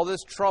stuff, all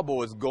this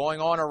trouble is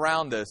going on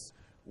around us,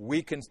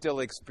 we can still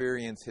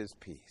experience His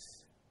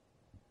peace.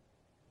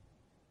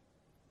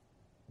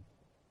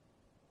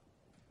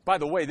 By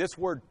the way, this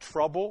word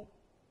trouble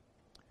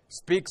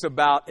speaks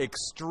about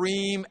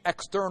extreme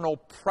external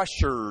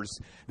pressures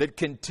that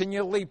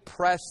continually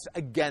press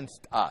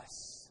against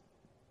us.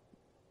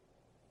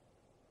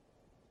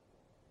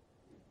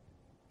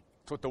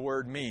 That's what the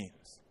word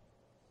means.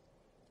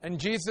 And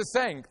Jesus is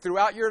saying,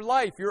 throughout your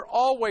life, you're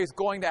always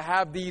going to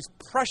have these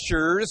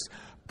pressures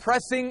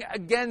pressing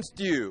against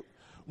you.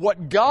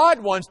 What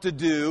God wants to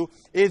do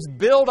is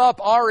build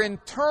up our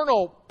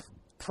internal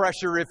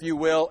pressure, if you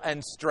will,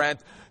 and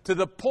strength, to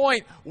the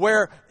point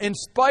where, in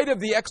spite of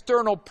the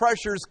external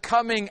pressures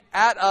coming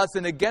at us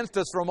and against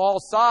us from all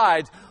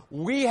sides,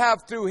 we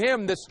have through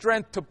Him the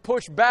strength to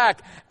push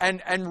back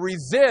and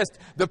resist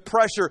the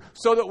pressure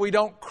so that we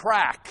don't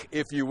crack,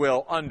 if you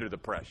will, under the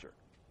pressure.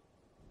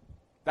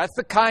 That's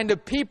the kind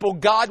of people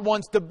God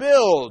wants to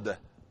build.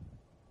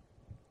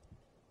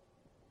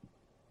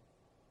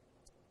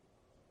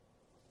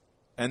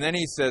 And then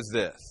He says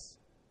this,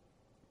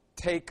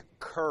 take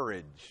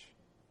courage.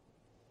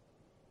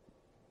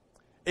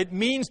 It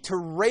means to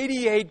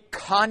radiate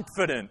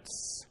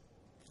confidence.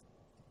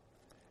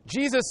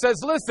 Jesus says,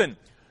 listen,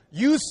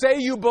 you say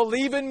you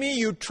believe in me,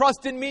 you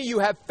trust in me, you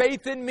have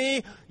faith in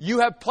me, you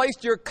have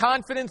placed your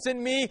confidence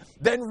in me,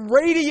 then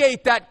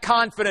radiate that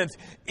confidence,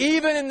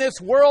 even in this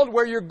world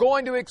where you're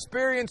going to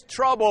experience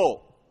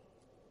trouble.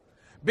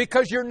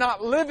 Because you're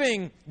not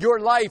living your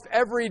life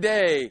every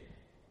day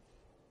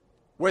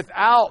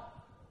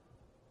without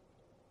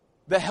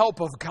the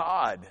help of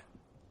God.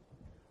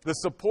 The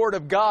support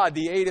of God,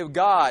 the aid of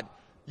God.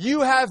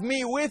 You have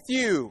me with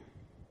you.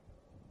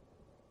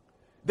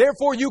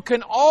 Therefore, you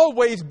can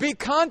always be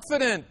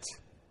confident.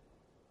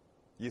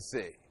 You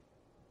see,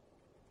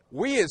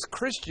 we as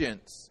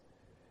Christians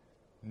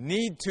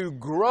need to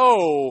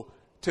grow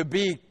to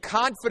be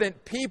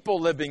confident people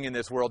living in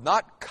this world.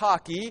 Not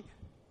cocky,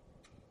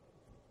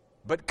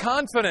 but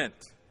confident.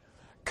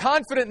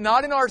 Confident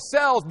not in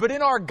ourselves, but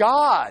in our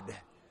God.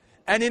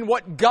 And in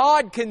what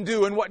God can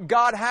do and what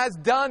God has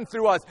done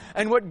through us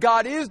and what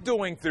God is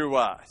doing through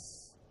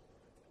us.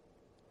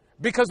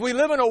 Because we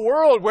live in a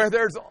world where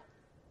there's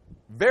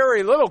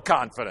very little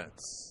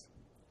confidence.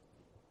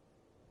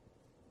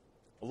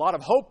 A lot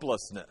of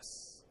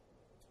hopelessness.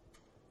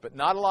 But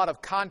not a lot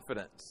of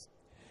confidence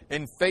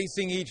in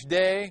facing each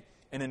day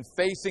and in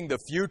facing the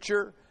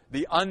future,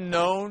 the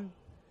unknown.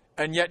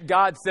 And yet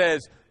God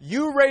says,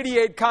 you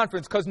radiate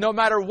confidence because no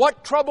matter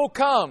what trouble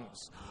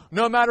comes,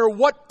 no matter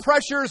what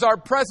pressures are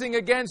pressing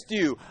against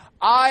you,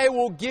 I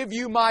will give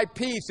you my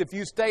peace if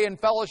you stay in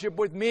fellowship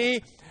with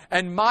me.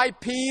 And my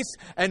peace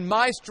and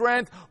my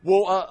strength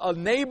will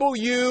enable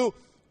you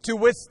to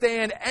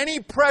withstand any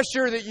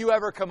pressure that you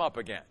ever come up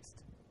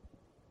against.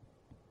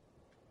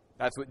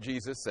 That's what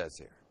Jesus says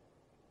here.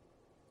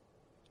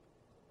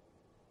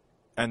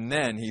 And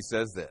then He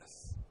says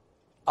this,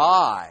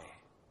 I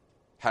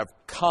have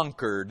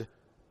conquered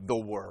the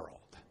world.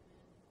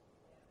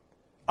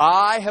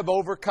 I have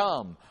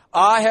overcome.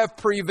 I have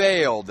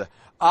prevailed.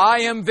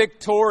 I am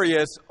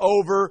victorious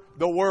over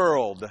the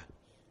world.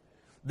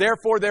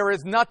 Therefore, there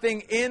is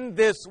nothing in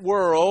this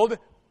world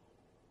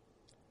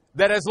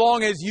that as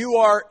long as you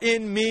are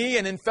in me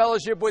and in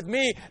fellowship with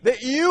me,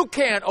 that you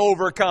can't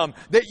overcome,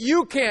 that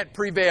you can't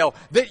prevail,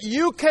 that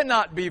you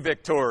cannot be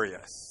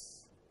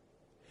victorious.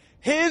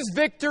 His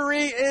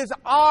victory is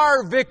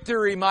our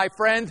victory, my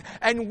friends,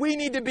 and we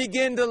need to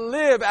begin to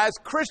live as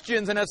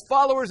Christians and as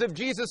followers of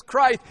Jesus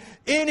Christ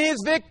in His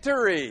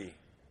victory.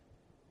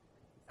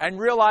 and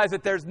realize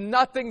that there's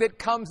nothing that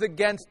comes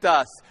against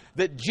us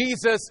that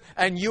Jesus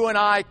and you and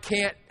I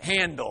can't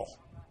handle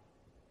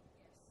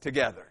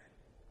together.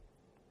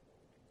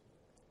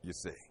 You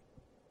see.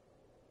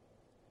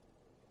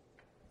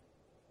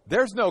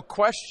 There's no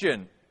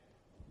question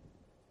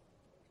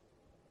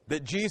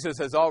that Jesus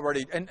has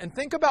already... And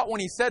think about when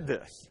he said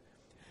this.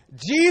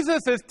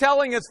 Jesus is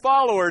telling his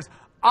followers,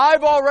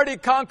 I've already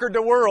conquered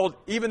the world,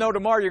 even though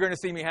tomorrow you're going to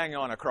see me hanging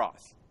on a cross.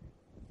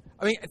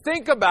 I mean,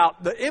 think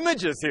about the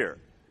images here.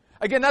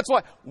 Again, that's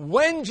why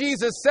when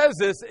Jesus says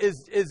this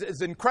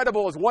is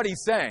incredible as what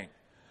he's saying.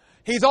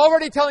 He's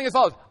already telling his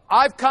followers,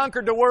 I've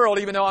conquered the world,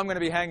 even though I'm going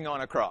to be hanging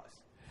on a cross.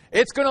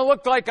 It's going to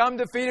look like I'm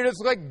defeated. It's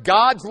like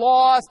God's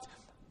lost.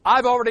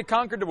 I've already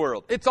conquered the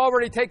world. It's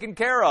already taken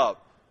care of.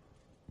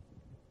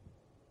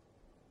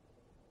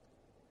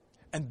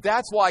 And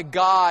that's why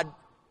God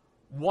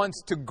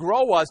wants to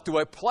grow us to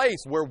a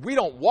place where we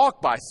don't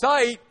walk by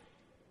sight,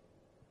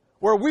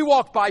 where we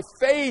walk by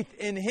faith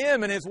in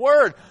Him and His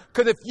Word.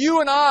 Because if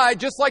you and I,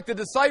 just like the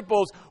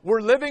disciples,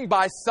 were living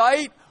by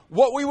sight,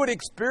 what we would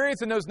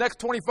experience in those next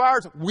 24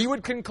 hours, we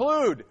would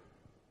conclude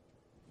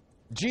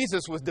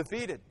Jesus was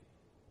defeated.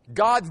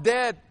 God's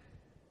dead.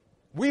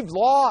 We've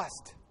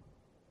lost.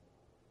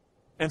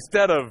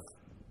 Instead of,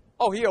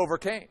 oh, He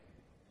overcame.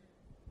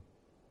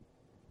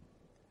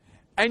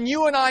 And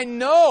you and I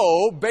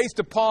know, based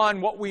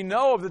upon what we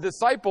know of the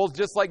disciples,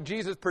 just like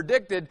Jesus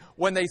predicted,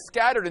 when they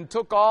scattered and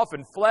took off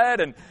and fled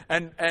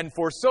and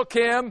forsook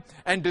Him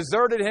and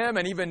deserted Him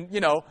and even,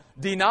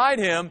 denied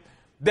Him,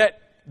 that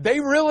they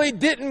really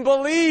didn't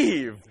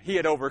believe He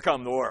had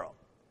overcome the world.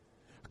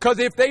 Because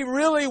if they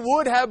really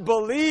would have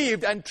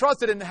believed and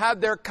trusted and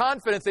had their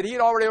confidence that He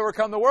had already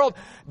overcome the world,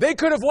 they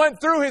could have went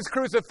through His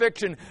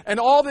crucifixion and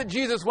all that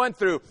Jesus went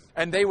through,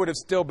 and they would have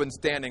still been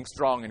standing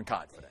strong and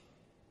confident.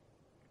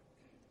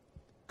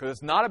 Because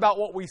it's not about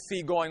what we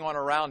see going on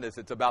around us.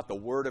 It's about the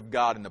Word of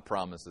God and the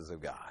promises of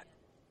God.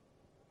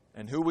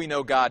 And who we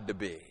know God to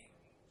be.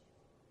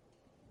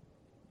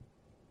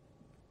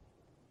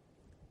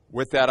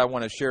 With that, I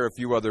want to share a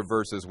few other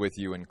verses with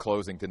you in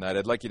closing tonight.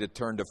 I'd like you to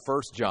turn to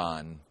 1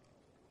 John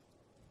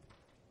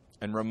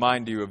and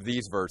remind you of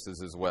these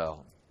verses as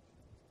well.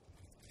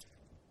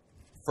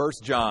 1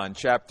 John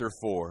chapter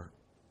 4,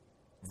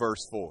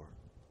 verse 4.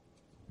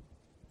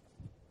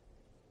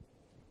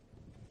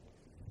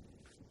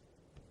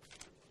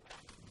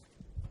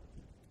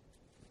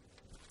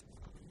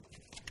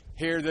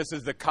 Here, this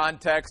is the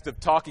context of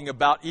talking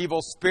about evil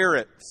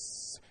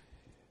spirits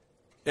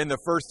in the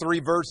first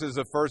 3 verses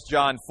of 1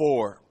 John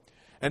 4.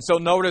 And so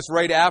notice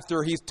right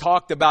after he's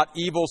talked about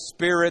evil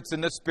spirits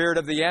and the spirit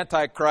of the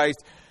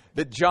Antichrist,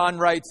 that John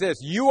writes this,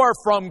 you are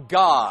from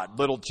God,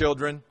 little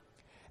children,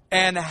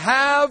 and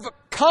have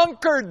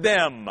conquered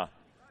them,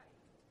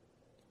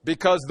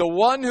 because the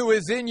one who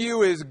is in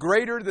you is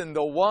greater than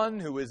the one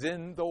who is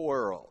in the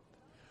world.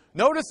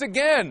 Notice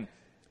again,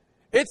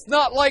 it's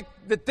not like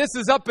that this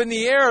is up in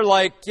the air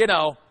like,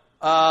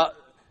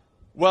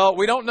 well,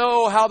 we don't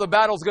know how the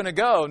battle's going to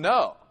go.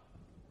 No.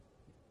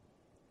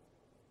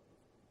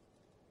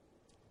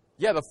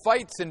 Yeah, the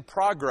fight's in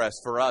progress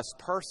for us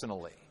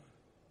personally.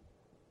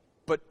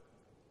 But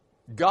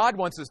God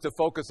wants us to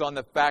focus on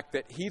the fact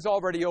that He's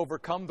already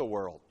overcome the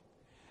world.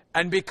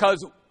 And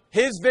because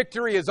His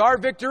victory is our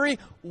victory,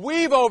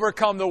 we've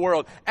overcome the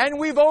world. And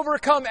we've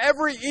overcome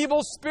every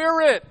evil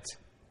spirit.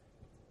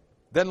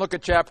 Then look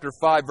at chapter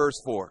 5, verse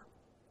 4.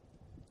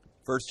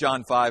 1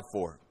 John 5,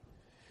 4.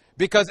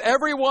 Because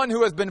everyone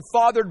who has been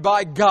fathered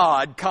by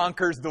God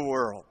conquers the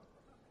world.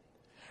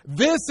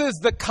 This is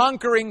the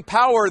conquering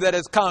power that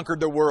has conquered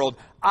the world,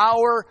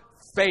 our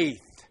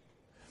faith.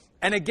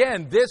 And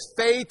again, this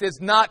faith is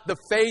not the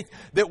faith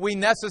that we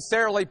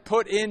necessarily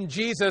put in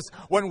Jesus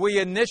when we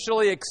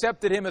initially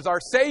accepted Him as our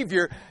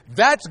Savior.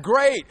 That's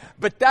great,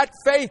 but that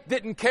faith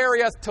didn't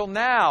carry us till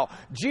now.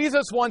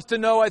 Jesus wants to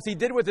know, as He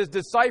did with His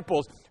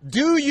disciples,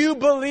 do you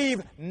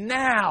believe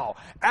now,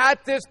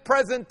 at this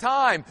present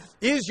time?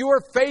 Is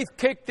your faith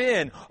kicked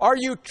in? Are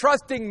you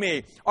trusting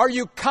me? Are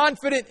you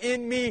confident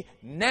in me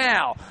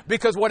now?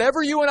 Because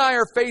whatever you and I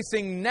are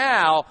facing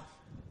now,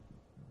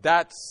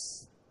 that's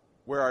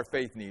where our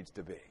faith needs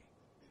to be.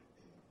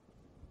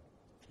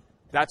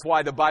 That's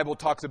why the Bible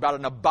talks about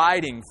an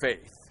abiding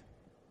faith.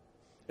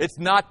 It's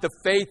not the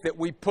faith that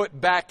we put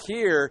back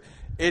here.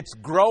 It's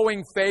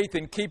growing faith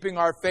and keeping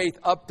our faith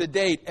up to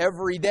date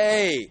every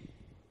day.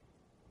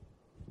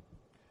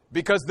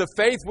 Because the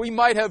faith we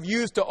might have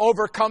used to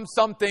overcome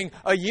something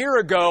a year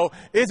ago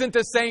isn't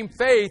the same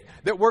faith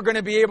that we're going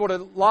to be able to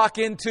lock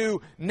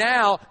into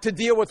now to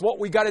deal with what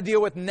we got to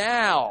deal with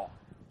now,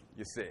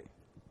 you see.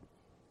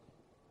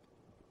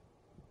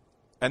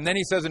 And then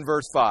he says in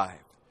verse 5,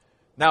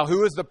 now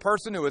who is the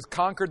person who has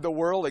conquered the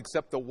world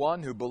except the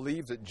one who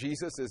believes that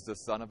Jesus is the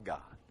Son of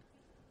God?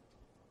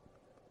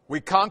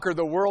 We conquer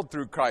the world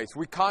through Christ.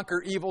 We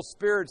conquer evil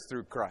spirits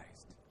through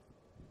Christ.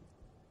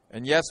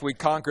 And yes, we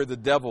conquer the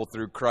devil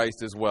through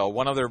Christ as well.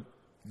 One other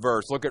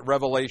verse. Look at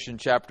Revelation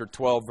chapter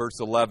 12, verse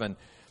 11.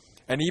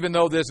 And even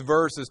though this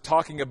verse is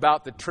talking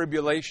about the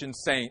tribulation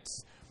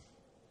saints,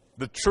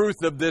 the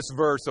truth of this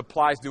verse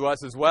applies to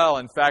us as well.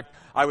 In fact,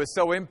 I was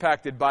so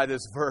impacted by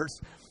this verse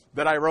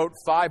that I wrote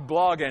 5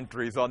 blog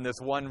entries on this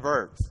one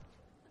verse.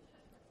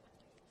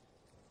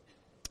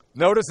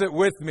 Notice it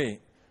with me.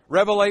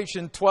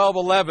 Revelation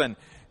 12:11.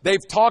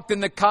 They've talked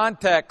in the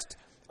context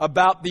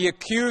about the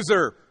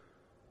accuser,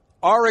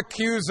 our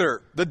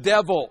accuser, the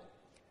devil.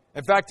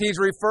 In fact, he's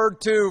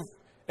referred to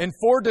in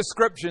 4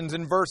 descriptions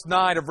in verse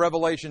 9 of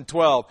Revelation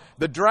 12.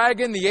 The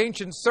dragon, the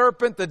ancient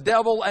serpent, the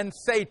devil, and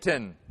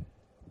Satan.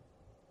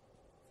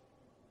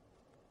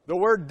 The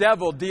word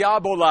devil,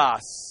 diabolos,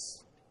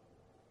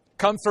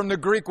 comes from the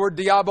Greek word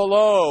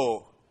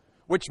diabolo,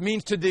 which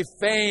means to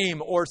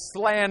defame or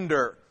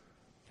slander.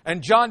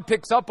 And John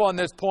picks up on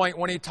this point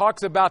when he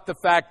talks about the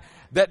fact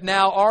that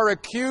now our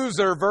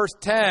accuser, verse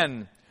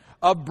 10,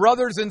 of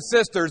brothers and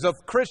sisters, of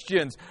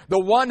Christians, the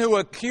one who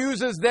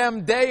accuses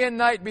them day and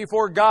night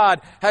before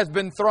God, has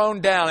been thrown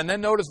down. And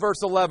then notice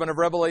verse 11 of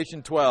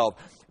Revelation 12.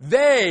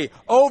 They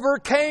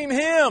overcame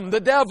him,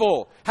 the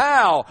devil.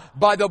 How?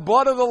 By the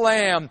blood of the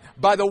Lamb,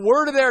 by the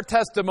word of their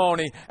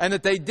testimony, and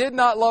that they did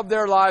not love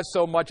their lives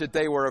so much that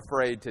they were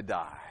afraid to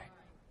die.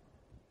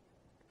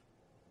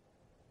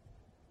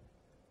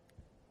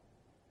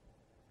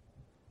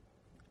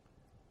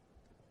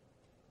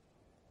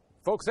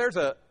 Folks,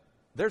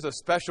 there's a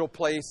special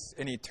place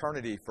in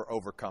eternity for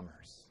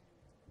overcomers.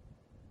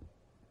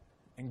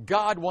 And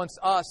God wants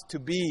us to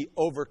be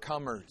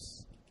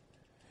overcomers.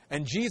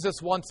 And Jesus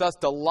wants us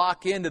to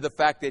lock into the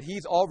fact that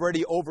He's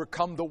already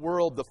overcome the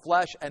world, the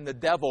flesh, and the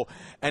devil.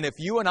 And if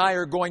you and I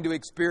are going to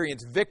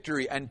experience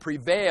victory and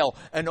prevail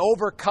and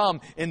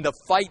overcome in the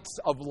fights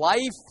of life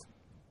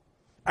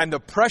and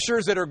the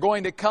pressures that are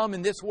going to come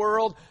in this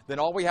world, then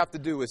all we have to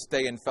do is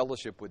stay in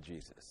fellowship with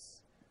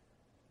Jesus.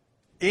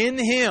 In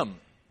Him,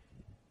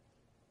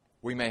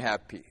 we may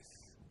have peace.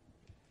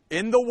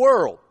 In the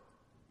world,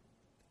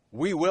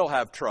 we will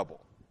have trouble.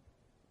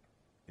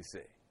 You see,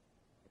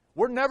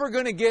 we're never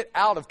going to get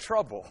out of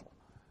trouble.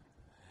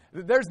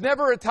 There's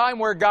never a time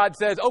where God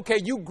says, okay,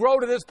 you grow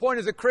to this point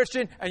as a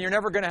Christian and you're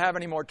never going to have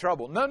any more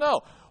trouble.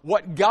 No.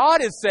 What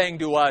God is saying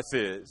to us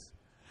is,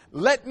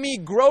 let me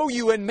grow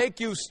you and make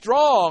you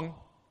strong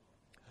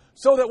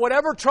so that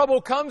whatever trouble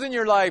comes in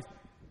your life,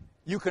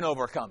 you can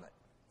overcome it.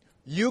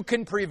 You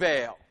can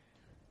prevail.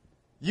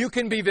 You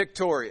can be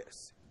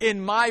victorious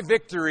in my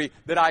victory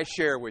that I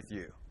share with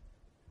you.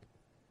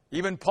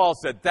 Even Paul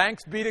said,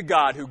 thanks be to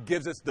God who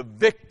gives us the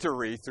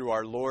victory through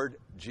our Lord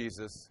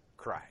Jesus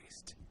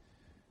Christ.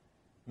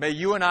 May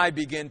you and I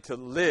begin to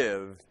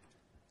live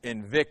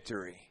in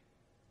victory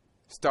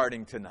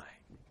starting tonight.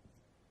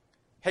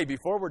 Hey,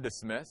 before we're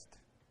dismissed,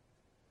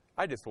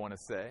 I just want to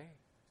say,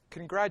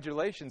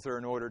 congratulations are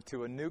in order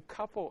to a new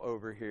couple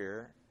over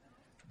here.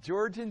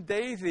 George and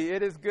Daisy,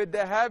 it is good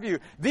to have you.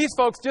 These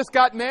folks just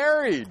got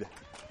married.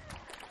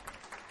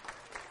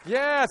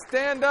 Yeah,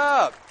 stand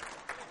up.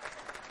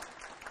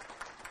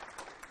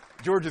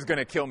 George is going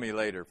to kill me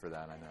later for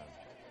that, I know.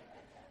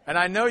 And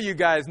I know you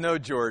guys know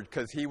George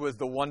because he was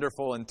the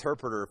wonderful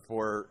interpreter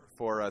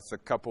for us a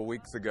couple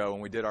weeks ago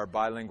when we did our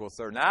bilingual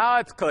service. Now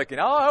it's clicking.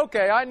 Oh,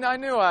 okay, I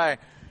knew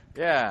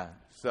yeah.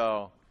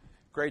 So,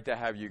 great to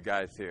have you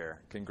guys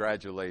here.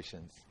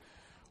 Congratulations.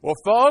 Well,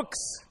 folks,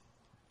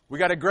 we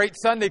got a great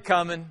Sunday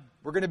coming.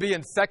 We're going to be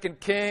in 2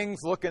 Kings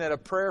looking at a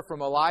prayer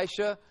from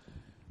Elisha.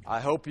 I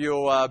hope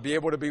you'll be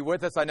able to be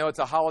with us. I know it's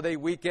a holiday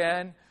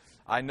weekend.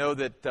 I know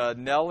that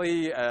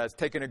Nellie has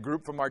taken a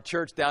group from our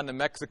church down to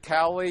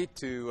Mexicali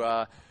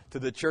to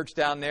the church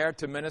down there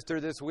to minister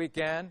this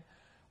weekend.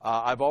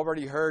 I've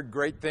already heard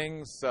great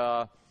things,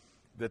 that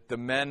the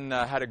men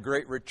had a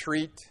great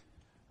retreat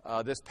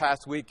this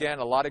past weekend.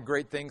 A lot of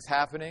great things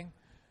happening.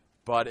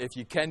 But if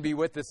you can be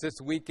with us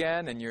this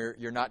weekend and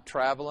you're not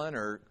traveling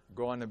or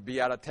going to be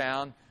out of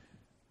town,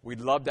 we'd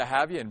love to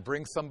have you and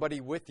bring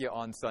somebody with you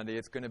on Sunday.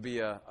 It's going to be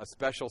a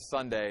special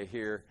Sunday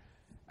here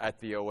at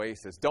the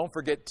Oasis. Don't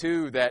forget,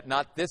 too, that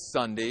not this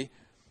Sunday,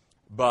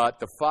 but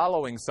the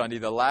following Sunday,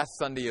 the last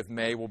Sunday of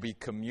May, will be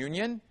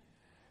communion.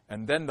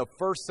 And then the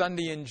first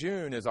Sunday in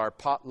June is our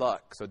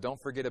potluck. So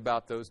don't forget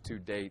about those 2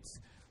 dates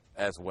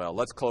as well.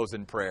 Let's close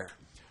in prayer.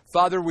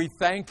 Father, we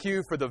thank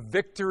you for the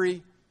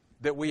victory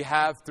that we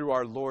have through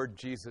our Lord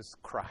Jesus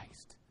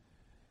Christ.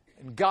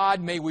 And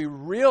God, may we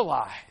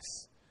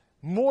realize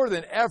more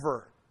than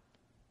ever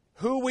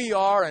who we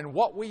are and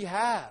what we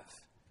have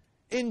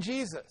in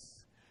Jesus.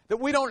 That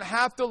we don't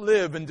have to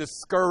live in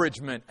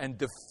discouragement and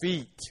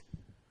defeat.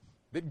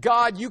 That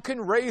God, you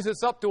can raise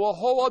us up to a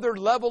whole other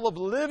level of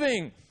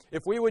living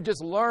if we would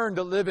just learn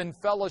to live in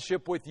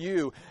fellowship with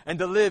you and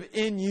to live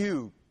in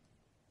you.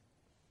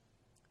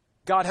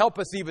 God, help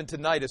us even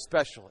tonight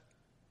especially.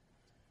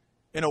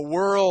 In a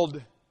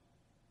world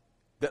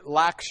that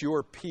lacks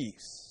your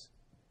peace,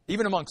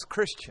 even amongst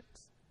Christians,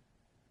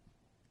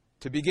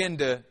 to begin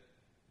to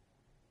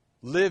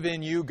live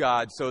in you,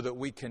 God, so that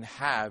we can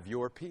have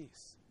your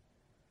peace.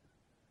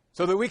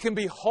 So that we can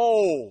be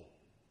whole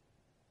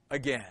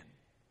again.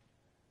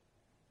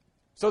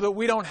 So that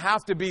we don't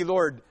have to be,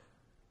 Lord,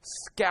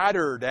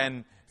 scattered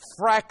and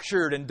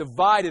fractured and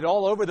divided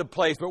all over the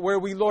place, but where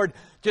we, Lord,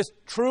 just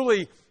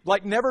truly,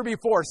 like never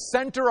before,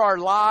 center our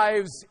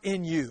lives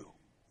in You.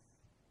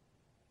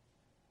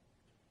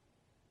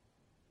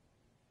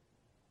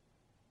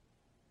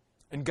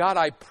 And God,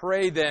 I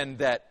pray then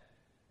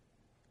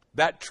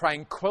that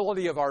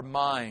tranquility of our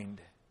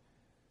mind,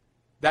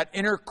 that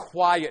inner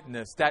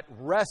quietness, that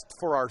rest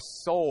for our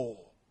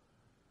soul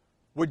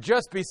would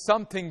just be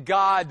something,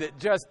 God, that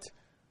just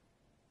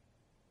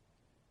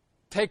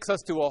takes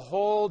us to a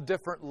whole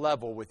different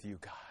level with You,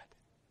 God.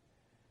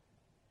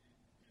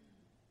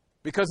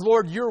 Because,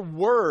 Lord, Your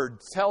Word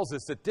tells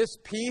us that this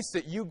peace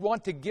that You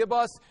want to give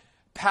us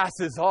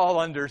passes all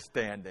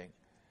understanding.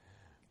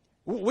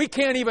 We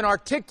can't even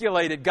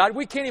articulate it, God.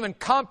 We can't even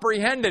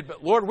comprehend it,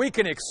 but Lord, we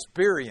can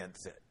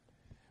experience it.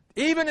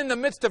 Even in the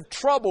midst of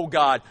trouble,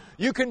 God,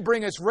 You can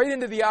bring us right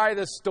into the eye of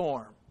the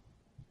storm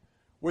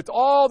with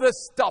all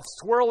this stuff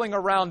swirling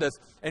around us,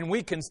 and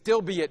we can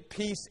still be at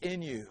peace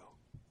in You.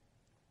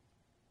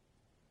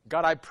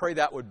 God, I pray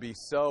that would be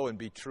so and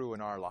be true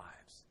in our lives.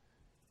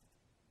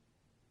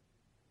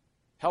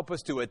 Help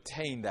us to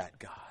attain that,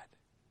 God,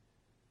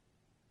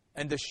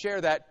 and to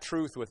share that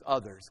truth with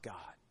others, God,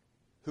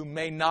 who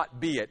may not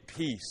be at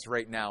peace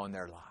right now in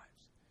their lives.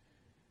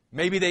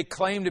 Maybe they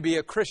claim to be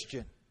a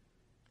Christian.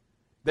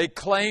 They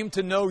claim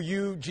to know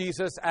You,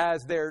 Jesus,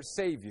 as their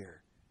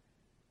Savior.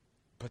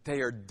 But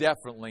they are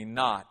definitely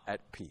not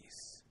at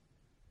peace.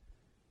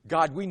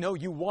 God, we know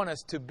You want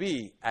us to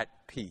be at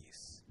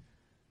peace.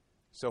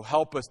 So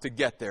help us to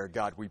get there,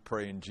 God, we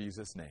pray in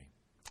Jesus' name.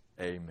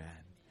 Amen.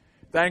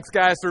 Thanks,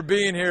 guys, for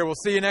being here. We'll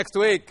see you next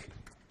week.